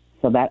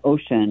 So that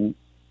ocean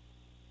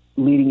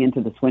leading into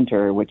this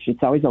winter, which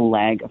it's always a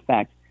lag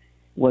effect,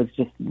 was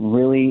just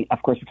really,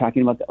 of course, we're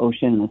talking about the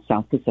ocean in the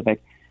South Pacific,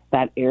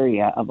 that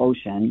area of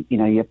ocean,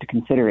 you have to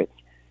consider it's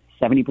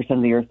 70%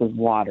 of the earth is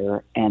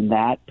water, and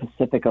that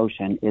Pacific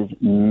Ocean is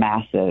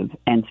massive.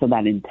 And so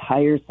that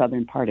entire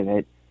southern part of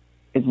it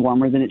is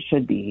warmer than it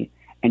should be.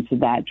 And so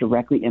that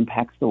directly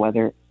impacts the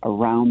weather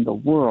around the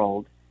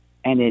world,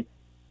 and it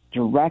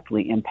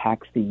directly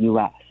impacts the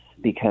U.S.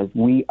 because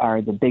we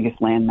are the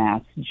biggest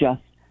landmass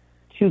just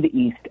to the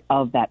east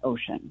of that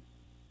ocean.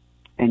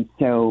 And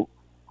so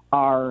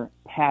our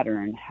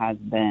pattern has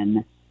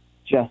been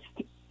just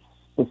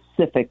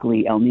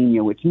specifically El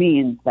Nino, which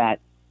means that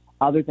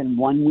other than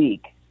 1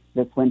 week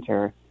this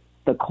winter,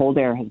 the cold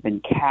air has been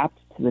capped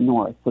to the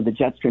north, so the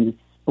jet stream is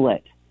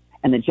split.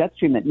 And the jet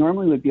stream that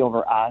normally would be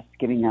over us,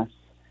 giving us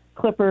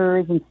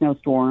clippers and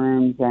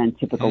snowstorms and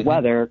typical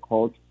weather,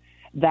 cold,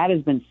 that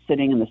has been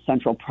sitting in the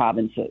central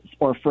provinces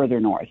or further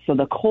north. So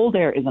the cold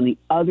air is on the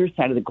other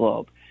side of the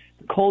globe.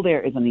 The cold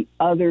air is on the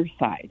other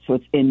side, so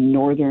it's in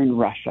northern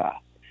Russia.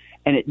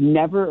 And it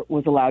never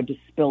was allowed to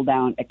spill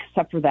down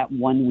except for that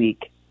 1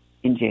 week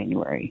in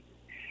January.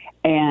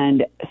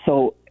 And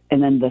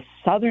then the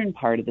southern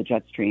part of the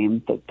jet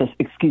stream,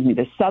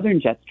 the southern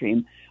jet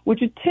stream,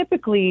 which would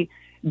typically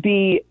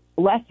be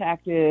less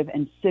active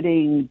and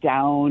sitting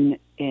down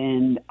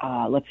in,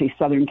 let's say,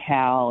 southern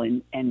Cal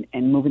and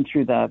moving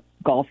through the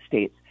Gulf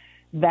states,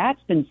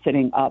 that's been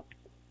sitting up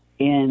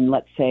in,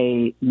 let's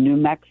say, New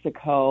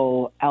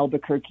Mexico,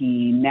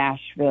 Albuquerque,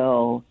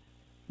 Nashville,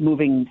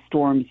 moving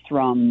storms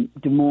from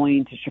Des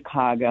Moines to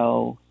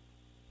Chicago.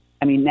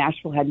 I mean,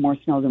 Nashville had more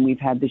snow than we've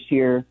had this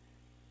year.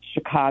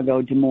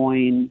 Chicago, Des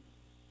Moines.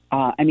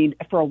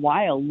 For a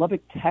while,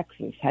 Lubbock,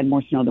 Texas had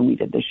more snow than we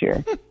did this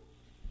year.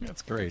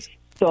 That's crazy.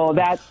 So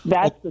that's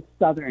the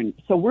southern.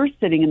 So we're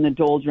sitting in the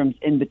doldrums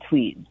in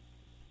between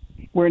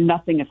where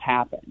nothing has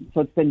happened.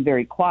 So it's been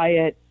very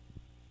quiet.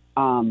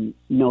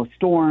 No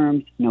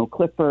storms, no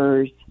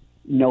clippers,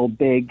 no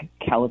big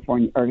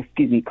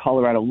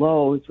Colorado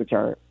lows, which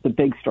are the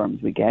big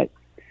storms we get,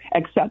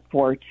 except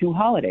for 2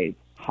 holidays,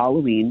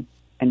 Halloween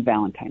and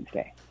Valentine's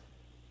Day.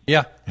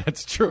 Yeah,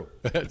 that's true.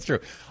 That's true.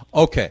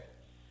 Okay.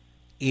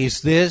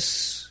 Is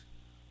this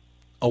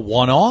a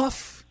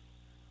one-off,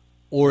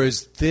 or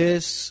is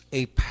this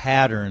a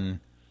pattern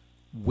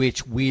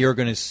which we are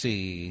going to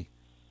see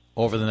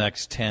over the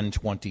next 10,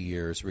 20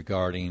 years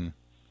regarding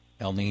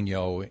El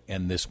Nino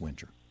and this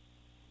winter?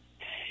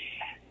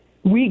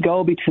 We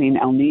go between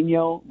El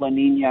Nino, La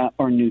Nina,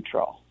 or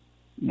neutral.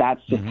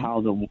 That's just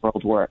how the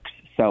world works.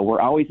 So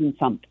we're always in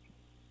something.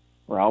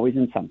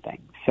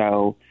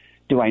 So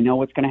do I know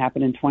what's going to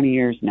happen in 20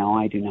 years? No,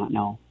 I do not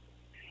know.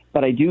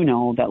 But I do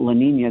know that La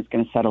Nina is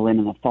going to settle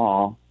in the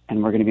fall,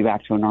 and we're going to be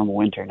back to a normal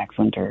winter next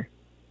winter.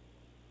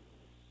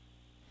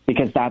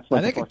 Because that's what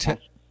I think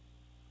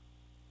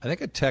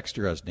a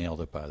texter has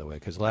nailed it, by the way,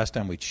 because last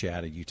time we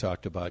chatted, you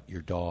talked about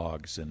your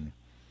dogs and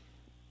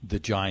the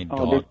giant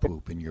dog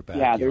poop in your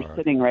backyard. Yeah, they're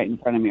sitting right in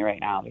front of me right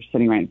now.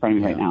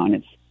 And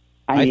it's.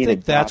 I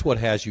think that's what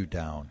has you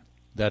down.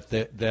 That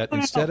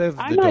instead of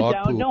the dog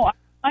poop,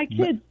 my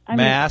kids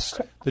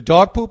masked, the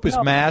dog poop is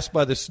masked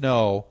by the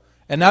snow,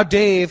 and now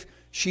Dave,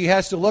 she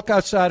has to look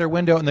outside her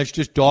window, and there's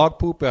just dog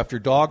poop after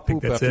dog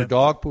poop after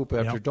dog poop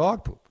after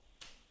dog poop.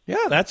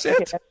 Yeah, that's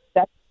it.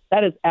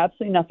 That has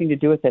absolutely nothing to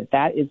do with it.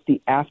 That is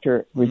the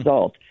after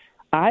result.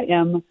 I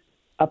am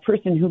a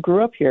person who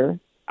grew up here.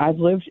 I've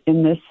lived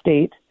in this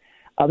state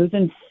other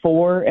than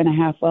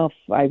 4.5. Well,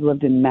 I've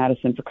lived in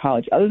Madison for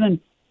college. Other than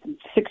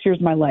 6 years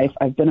of my life,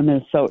 I've been a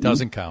Minnesotan.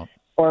 Doesn't count.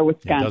 Or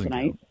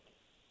Wisconsinite.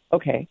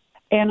 Okay.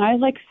 And I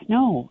like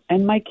snow.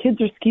 And my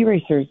kids are ski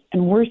racers.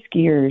 And we're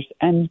skiers.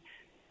 And,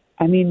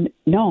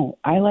 no,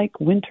 I like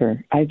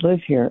winter. I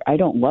live here. I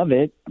don't love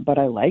it, but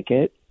I like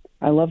it.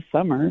 I love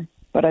summer,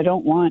 but I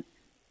don't want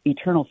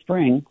eternal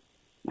spring.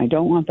 I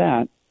don't want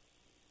that.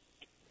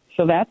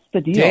 So that's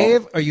the deal.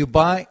 Dave, are you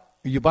buying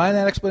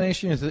that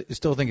explanation, or you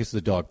still think it's the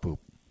dog poop?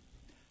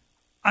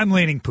 I'm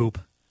leaning poop.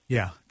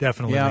 Yeah,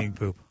 definitely leaning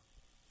poop.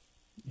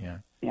 Yeah.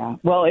 Yeah.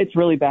 Well, it's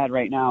really bad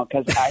right now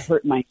because I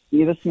hurt my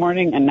knee this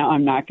morning, and now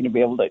I'm not going to be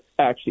able to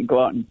actually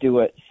go out and do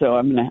it.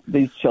 So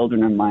these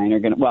children of mine are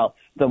going to, well,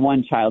 the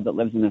one child that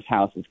lives in this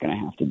house is going to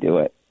have to do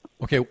it.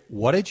 Okay.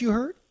 What did you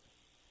hurt?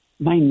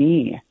 My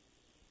knee.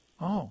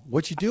 Oh,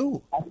 what'd you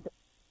do?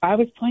 I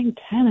was playing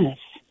tennis,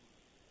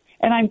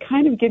 and I'm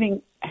kind of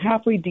getting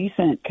halfway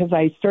decent because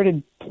I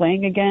started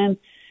playing again.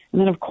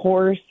 And then, of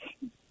course,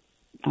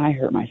 I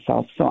hurt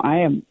myself. So I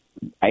am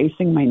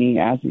icing my knee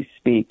as we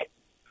speak.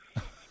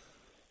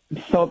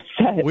 I'm so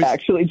upset,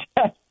 actually,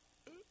 Jeff.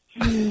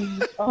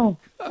 Oh,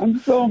 I'm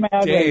so mad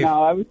right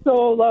now. I was so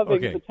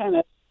loving the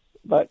tennis.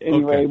 But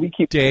anyway, we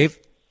keep... Dave,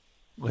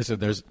 listen,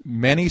 there's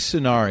many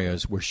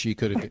scenarios where she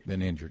could have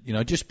been injured.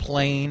 Just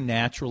playing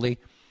naturally.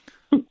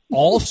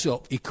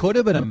 Also, it could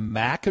have been a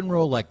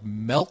McEnroe-like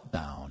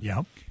meltdown.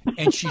 Yeah.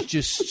 And she's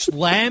just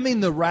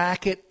slamming the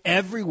racket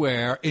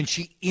everywhere, and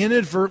she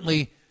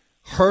inadvertently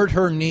hurt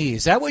her knee.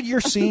 Is that what you're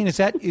seeing? Is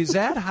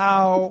that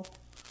how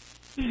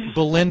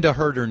Belinda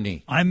hurt her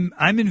knee? I'm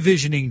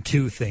envisioning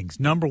two things.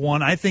 Number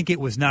one, I think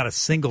it was not a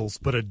singles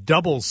but a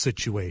doubles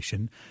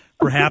situation.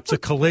 Perhaps a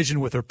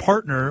collision with her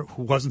partner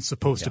who wasn't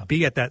supposed to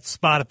be at that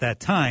spot at that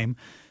time,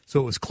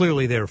 so it was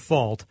clearly their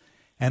fault.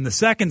 And the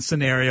second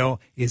scenario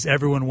is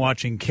everyone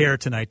watching KARE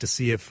tonight to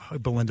see if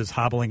Belinda's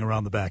hobbling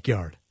around the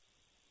backyard.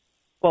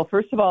 Well,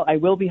 first of all, I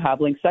will be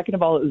hobbling. Second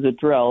of all, it was a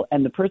drill,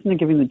 and the person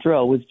giving the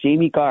drill was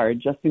Jamie Gard,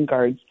 Justin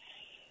Gard's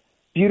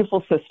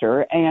beautiful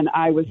sister, and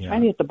I was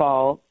trying to hit the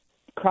ball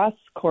cross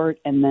court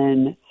and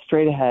then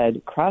straight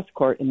ahead, cross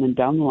court and then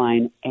down the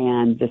line,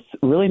 and this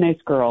really nice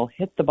girl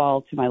hit the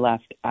ball to my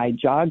left. I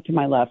jogged to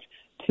my left,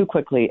 too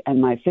quickly,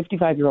 and my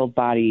 55-year-old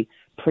body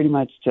pretty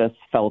much just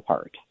fell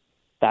apart.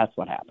 That's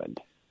what happened.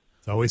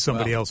 It's always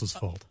somebody else's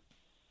fault.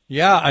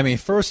 Yeah, I mean,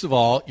 first of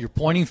all, you're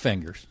pointing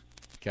fingers.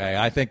 Okay,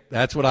 I think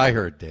that's what I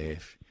heard,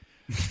 Dave.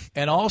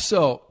 And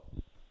also,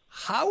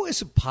 how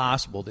is it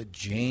possible that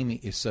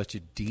Jamie is such a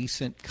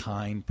decent,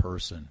 kind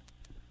person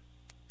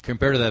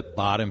compared to that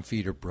bottom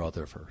feeder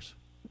brother of hers?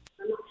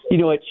 You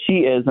know what?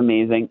 She is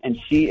amazing, and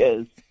she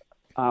is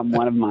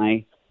one of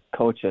my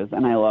coaches,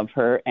 and I love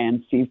her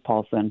and Steve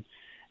Paulson,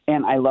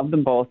 and I love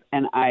them both,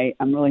 and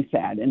I'm really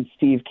sad. And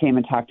Steve came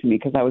and talked to me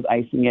because I was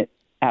icing it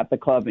at the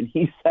club, and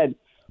he said,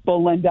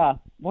 Belinda,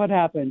 what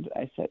happened?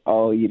 I said,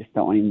 oh, you just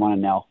don't even want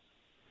to know.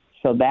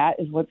 So that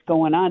is what's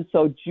going on.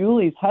 So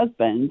Julie's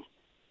husband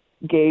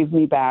gave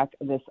me back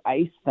this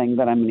ice thing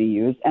that I'm going to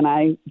use,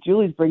 and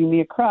Julie's bringing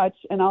me a crutch,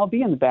 and I'll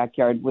be in the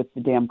backyard with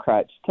the damn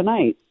crutch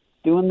tonight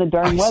doing the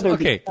darn weather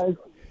because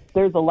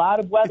there's a lot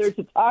of weather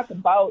to talk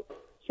about,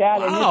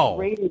 Chad, and it's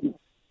raining.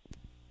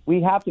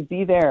 We have to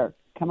be there.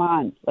 Come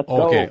on, let's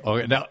go.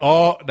 Okay.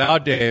 Now,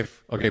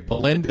 Dave. Okay,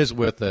 Belinda's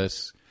with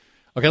us.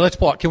 Okay, let's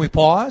pause. Can we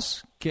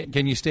pause?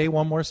 Can you stay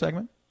one more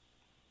segment?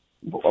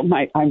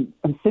 I'm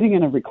sitting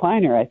in a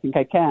recliner. I think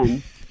I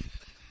can.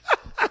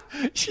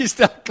 She's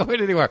not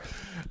going anywhere.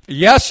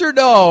 Yes or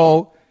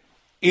no?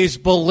 Is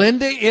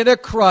Belinda in a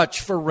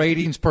crutch for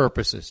ratings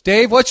purposes?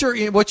 Dave, what's your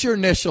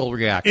initial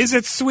reaction? Is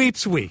it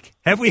sweeps week?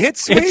 Have we hit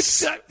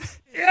sweeps?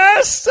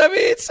 Yes. I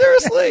mean,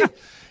 seriously.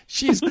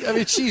 She's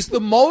the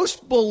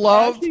most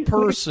beloved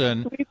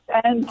person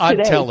on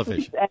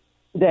television.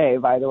 Today,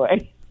 by the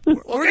way. We're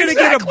going to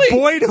get a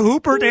Boyd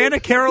Hooper and a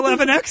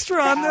KARE-11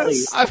 extra on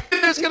this. I mean,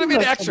 there's going to be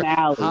an extra.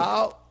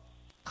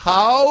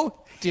 How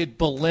did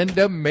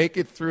Belinda make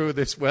it through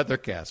this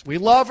weathercast? We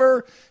love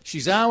her.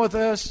 She's on with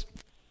us.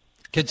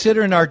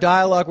 Considering our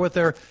dialogue with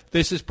her,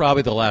 this is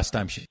probably the last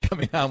time she's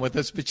coming on with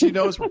us, but she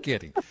knows we're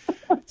kidding.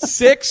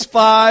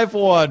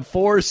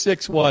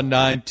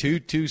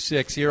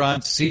 651-461-9226 here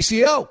on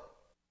CCO.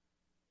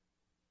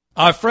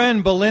 Our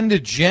friend Belinda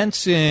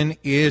Jensen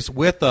is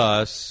with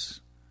us.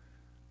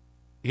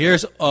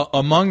 Here's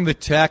among the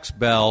text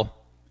bell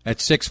at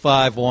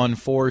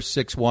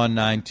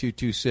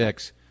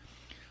 651-461-9226.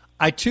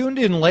 I tuned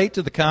in late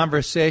to the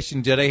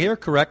conversation. Did I hear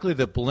correctly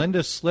that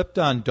Belinda slipped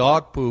on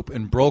dog poop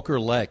and broke her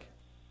leg?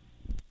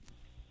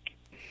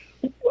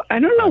 I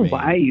don't know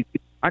why you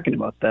keep talking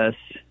about this.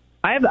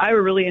 I have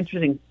a really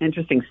interesting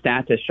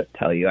stat to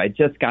tell you. I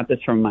just got this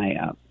from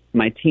my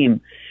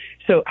team.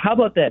 So how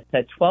about this?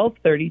 At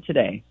 12:30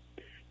 today,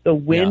 the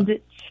wind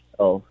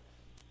chill.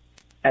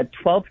 At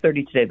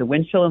 12:30 today, the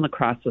wind chill in La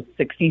Crosse was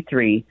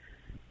 63.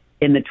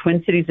 In the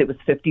Twin Cities, it was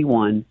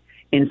 51.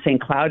 In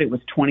St. Cloud, it was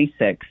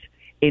 26.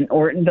 In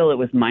Ortonville, it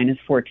was minus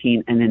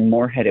 14, and in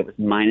Moorhead, it was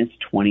minus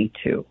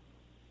 22.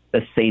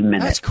 The same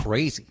minute. That's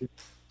crazy.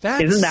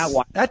 Isn't that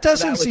wild? That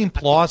doesn't seem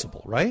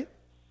plausible, right?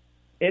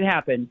 It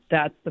happened.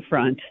 That's the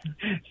front.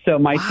 So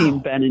my team,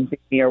 Ben and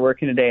Jamie, are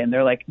working today, and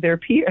they're like, this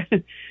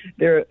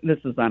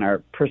is on our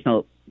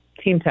personal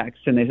team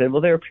text, and they said,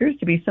 well, there appears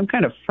to be some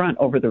kind of front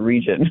over the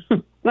region.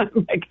 I'm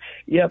like,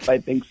 yep, I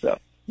think so.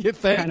 You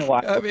think? Kind of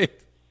wild. I mean,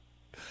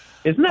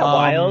 isn't that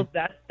wild?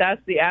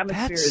 That's the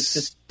atmosphere. That's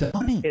is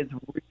stunning. It's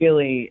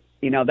really,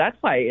 that's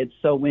why it's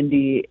so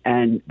windy,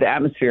 and the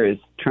atmosphere is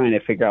trying to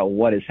figure out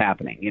what is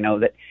happening.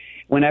 That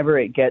whenever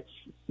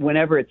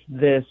it's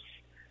this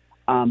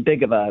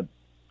big of a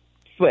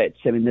switch,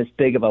 this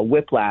big of a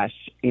whiplash,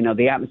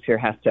 the atmosphere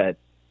has to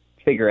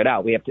figure it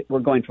out. We're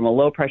going from a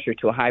low pressure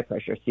to a high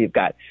pressure. So you've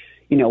got,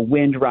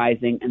 wind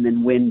rising and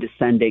then wind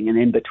descending, and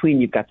in between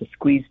you've got the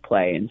squeeze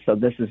play. And so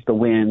this is the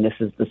wind, this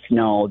is the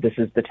snow, this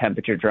is the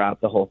temperature drop,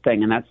 the whole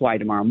thing. And that's why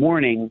tomorrow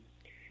morning,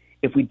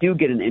 if we do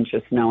get an inch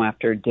of snow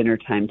after dinner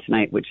time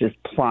tonight, which is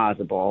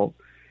plausible,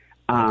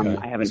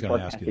 I haven't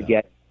forecasted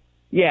yet.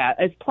 Yeah,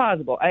 it's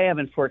plausible. I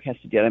haven't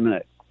forecasted yet. I'm going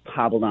to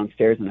hobble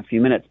downstairs in a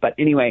few minutes. But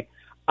anyway,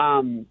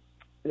 so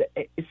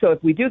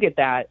if we do get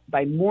that,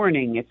 by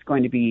morning it's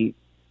going to be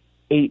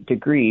 8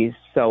 degrees.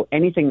 So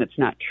anything that's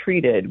not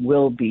treated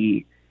will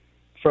be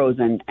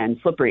frozen and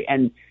slippery.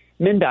 And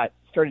MnDOT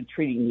started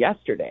treating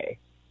yesterday,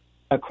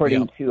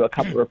 according to a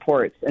couple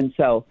reports. And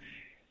so,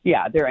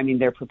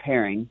 they're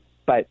preparing.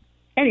 But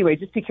anyway,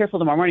 just be careful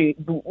tomorrow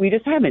morning. We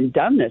just haven't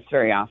done this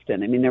very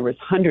often. There was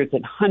hundreds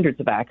and hundreds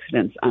of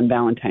accidents on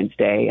Valentine's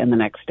Day and the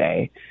next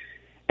day.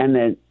 And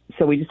then,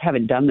 so we just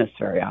haven't done this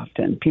very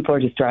often. People are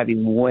just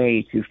driving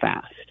way too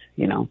fast,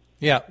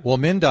 Yeah, well,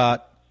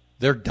 MnDOT,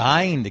 they're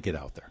dying to get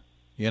out there.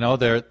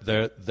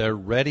 They're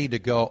ready to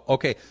go.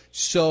 Okay,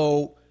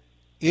 so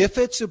if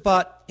it's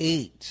about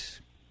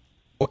 8,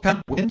 what kind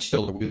of wind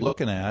chill are we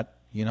looking at?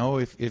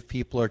 If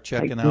people are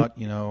checking out,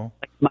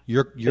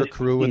 your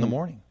crew in the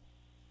morning.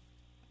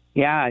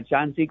 Yeah,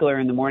 John Ziegler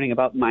in the morning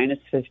about minus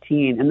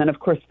 15. And then, of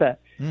course, the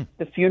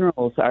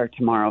funerals are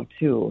tomorrow,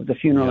 too. The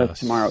funeral is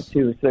tomorrow,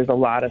 too. So there's a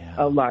lot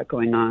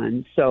going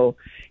on. So,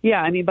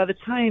 by the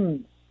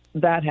time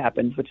that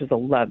happens, which is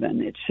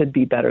 11, it should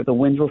be better. The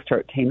winds will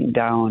start taming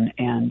down,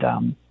 and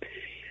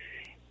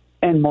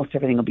most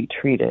everything will be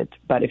treated.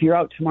 But if you're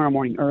out tomorrow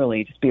morning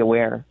early, just be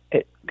aware.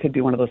 could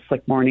be one of those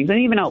slick mornings, and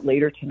even out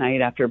later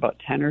tonight after about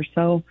 10 or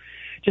so,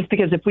 just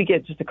because if we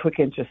get just a quick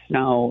inch of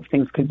snow,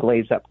 things could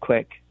glaze up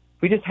quick.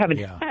 We just haven't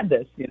had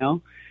this,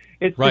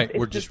 It's right. Just,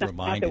 we're just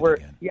reminded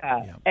again.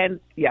 Yeah. And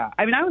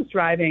I mean, I was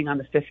driving on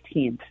the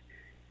 15th,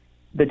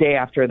 the day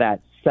after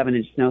that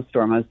 7-inch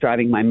snowstorm. I was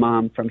driving my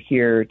mom from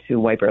here to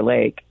White Bear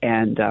Lake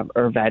and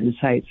or Vadnais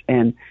Heights,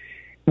 and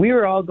we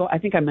were all I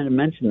think I meant to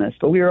mention this,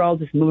 but we were all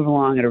just moving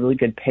along at a really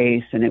good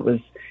pace, and it was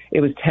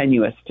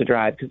tenuous to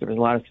drive because there was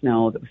a lot of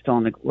snow that was still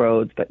on the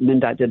roads, but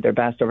MnDOT did their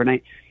best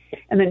overnight.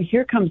 And then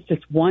here comes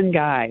just one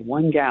guy,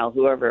 one gal,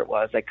 whoever it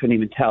was, I couldn't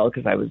even tell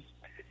because I was,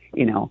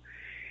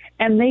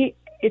 and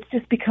it's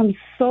just become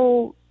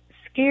so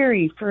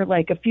scary for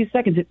like a few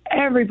seconds, and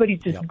everybody's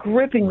just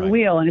gripping the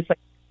wheel, and it's like,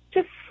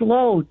 just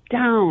slow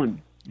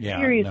down. Yeah,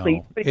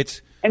 seriously. No.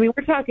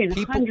 We're talking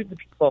hundreds of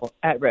people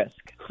at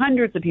risk.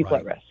 Hundreds of people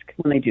at risk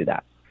when they do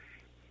that.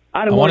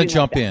 I want to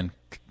jump in.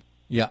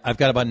 Yeah, I've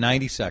got about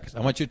 90 seconds. I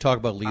want you to talk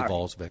about Lee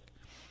Volsvik.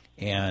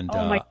 And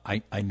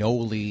I know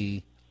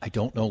Lee. I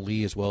don't know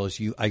Lee as well as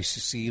you. I used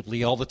to see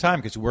Lee all the time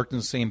because we worked in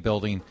the same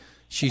building.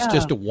 She's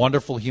just a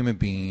wonderful human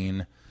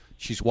being.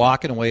 She's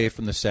walking away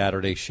from the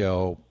Saturday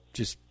show.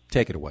 Just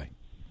take it away.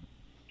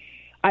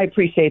 I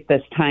appreciate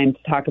this time to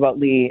talk about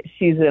Lee.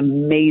 She's an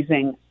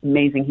amazing,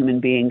 amazing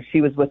human being.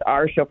 She was with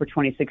our show for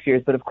 26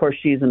 years, but of course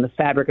she's in the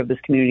fabric of this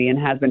community and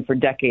has been for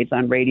decades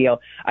on radio.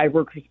 I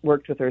worked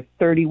with her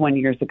 31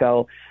 years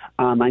ago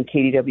on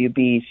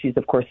KDWB. She's,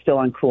 of course, still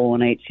on Cool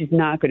 108. She's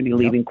not going to be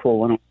leaving Cool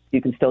 108.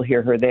 You can still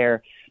hear her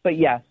there. But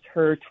yes,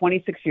 her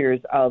 26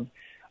 years of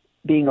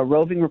being a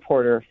roving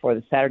reporter for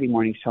the Saturday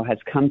morning show has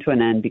come to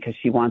an end because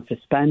she wants to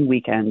spend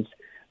weekends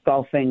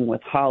golfing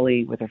with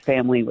Holly, with her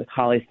family, with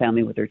Holly's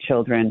family, with her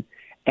children.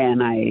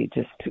 And I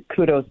just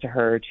kudos to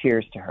her.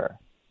 Cheers to her.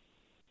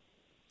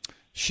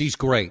 She's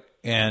great.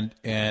 And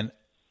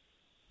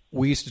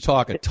we used to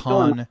talk a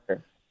ton.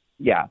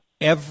 Yeah.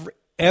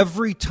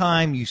 Every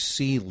time you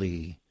see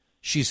Lee,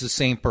 she's the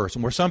same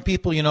person. Where some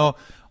people,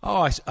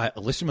 I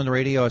listened to him on the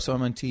radio, I saw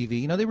him on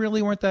TV. They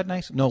really weren't that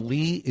nice. No,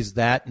 Lee is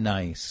that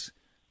nice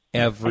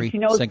every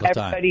single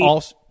time.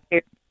 Also,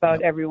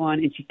 about everyone,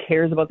 and she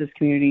cares about this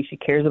community. She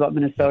cares about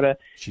Minnesota.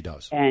 She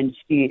does. And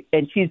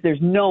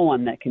there's no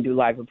one that can do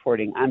live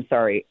reporting. I'm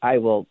sorry,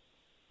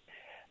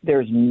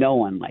 there's no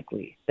one like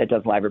Lee that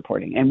does live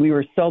reporting. And we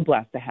were so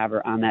blessed to have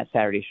her on that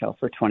Saturday show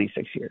for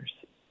 26 years.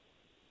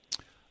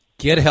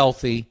 Get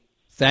healthy.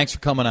 Thanks for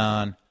coming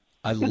on.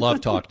 I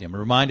love talking to you. I'm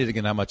reminded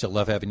again how much I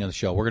love having you on the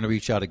show. We're going to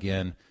reach out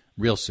again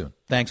real soon.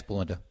 Thanks,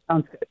 Belinda.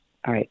 Sounds good.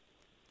 All right.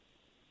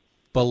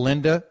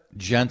 Belinda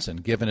Jensen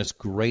giving us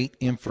great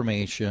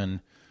information.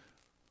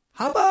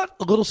 How about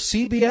a little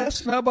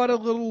CBS and how about a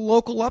little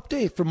local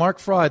update from Mark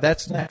Fry?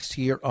 That's next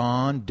here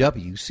on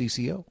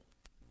WCCO.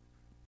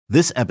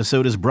 This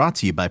episode is brought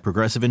to you by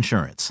Progressive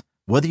Insurance.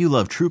 Whether you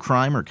love true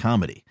crime or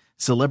comedy,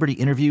 celebrity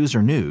interviews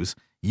or news,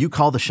 you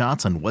call the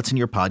shots on what's in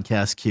your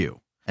podcast queue.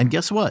 And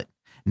guess what?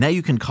 Now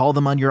you can call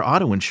them on your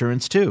auto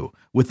insurance too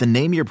with the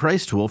Name Your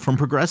Price tool from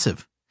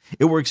Progressive.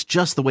 It works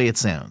just the way it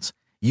sounds.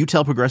 You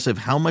tell Progressive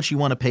how much you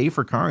want to pay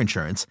for car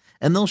insurance,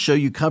 and they'll show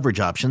you coverage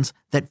options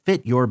that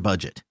fit your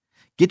budget.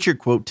 Get your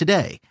quote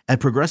today at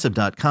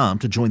Progressive.com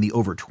to join the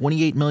over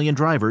 28 million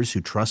drivers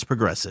who trust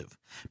Progressive.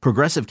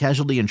 Progressive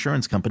Casualty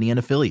Insurance Company and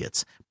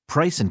Affiliates.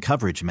 Price and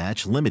coverage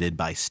match limited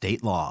by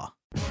state law.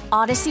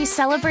 Odyssey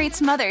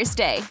celebrates Mother's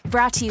Day,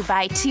 brought to you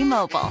by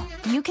T-Mobile.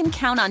 You can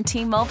count on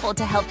T-Mobile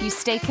to help you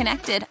stay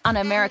connected on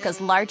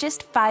America's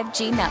largest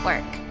 5G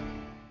network.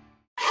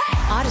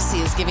 Odyssey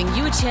is giving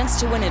you a chance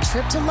to win a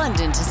trip to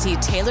London to see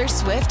Taylor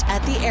Swift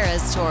at the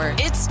Eras Tour.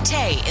 It's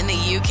Tay in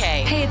the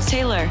UK. Hey, it's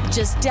Taylor.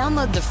 Just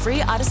download the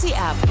free Odyssey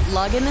app,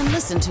 log in and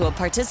listen to a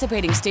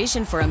participating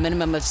station for a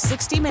minimum of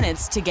 60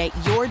 minutes to get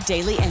your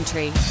daily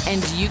entry.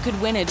 And you could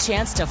win a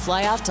chance to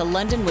fly off to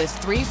London with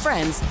 3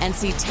 friends and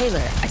see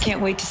Taylor. I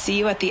can't wait to see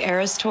you at the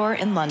Eras Tour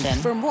in London.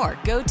 For more,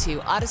 go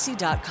to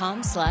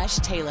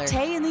odyssey.com/Taylor.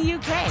 Tay in the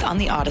UK. On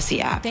the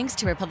Odyssey app. Thanks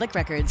to Republic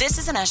Records. This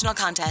is a national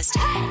contest.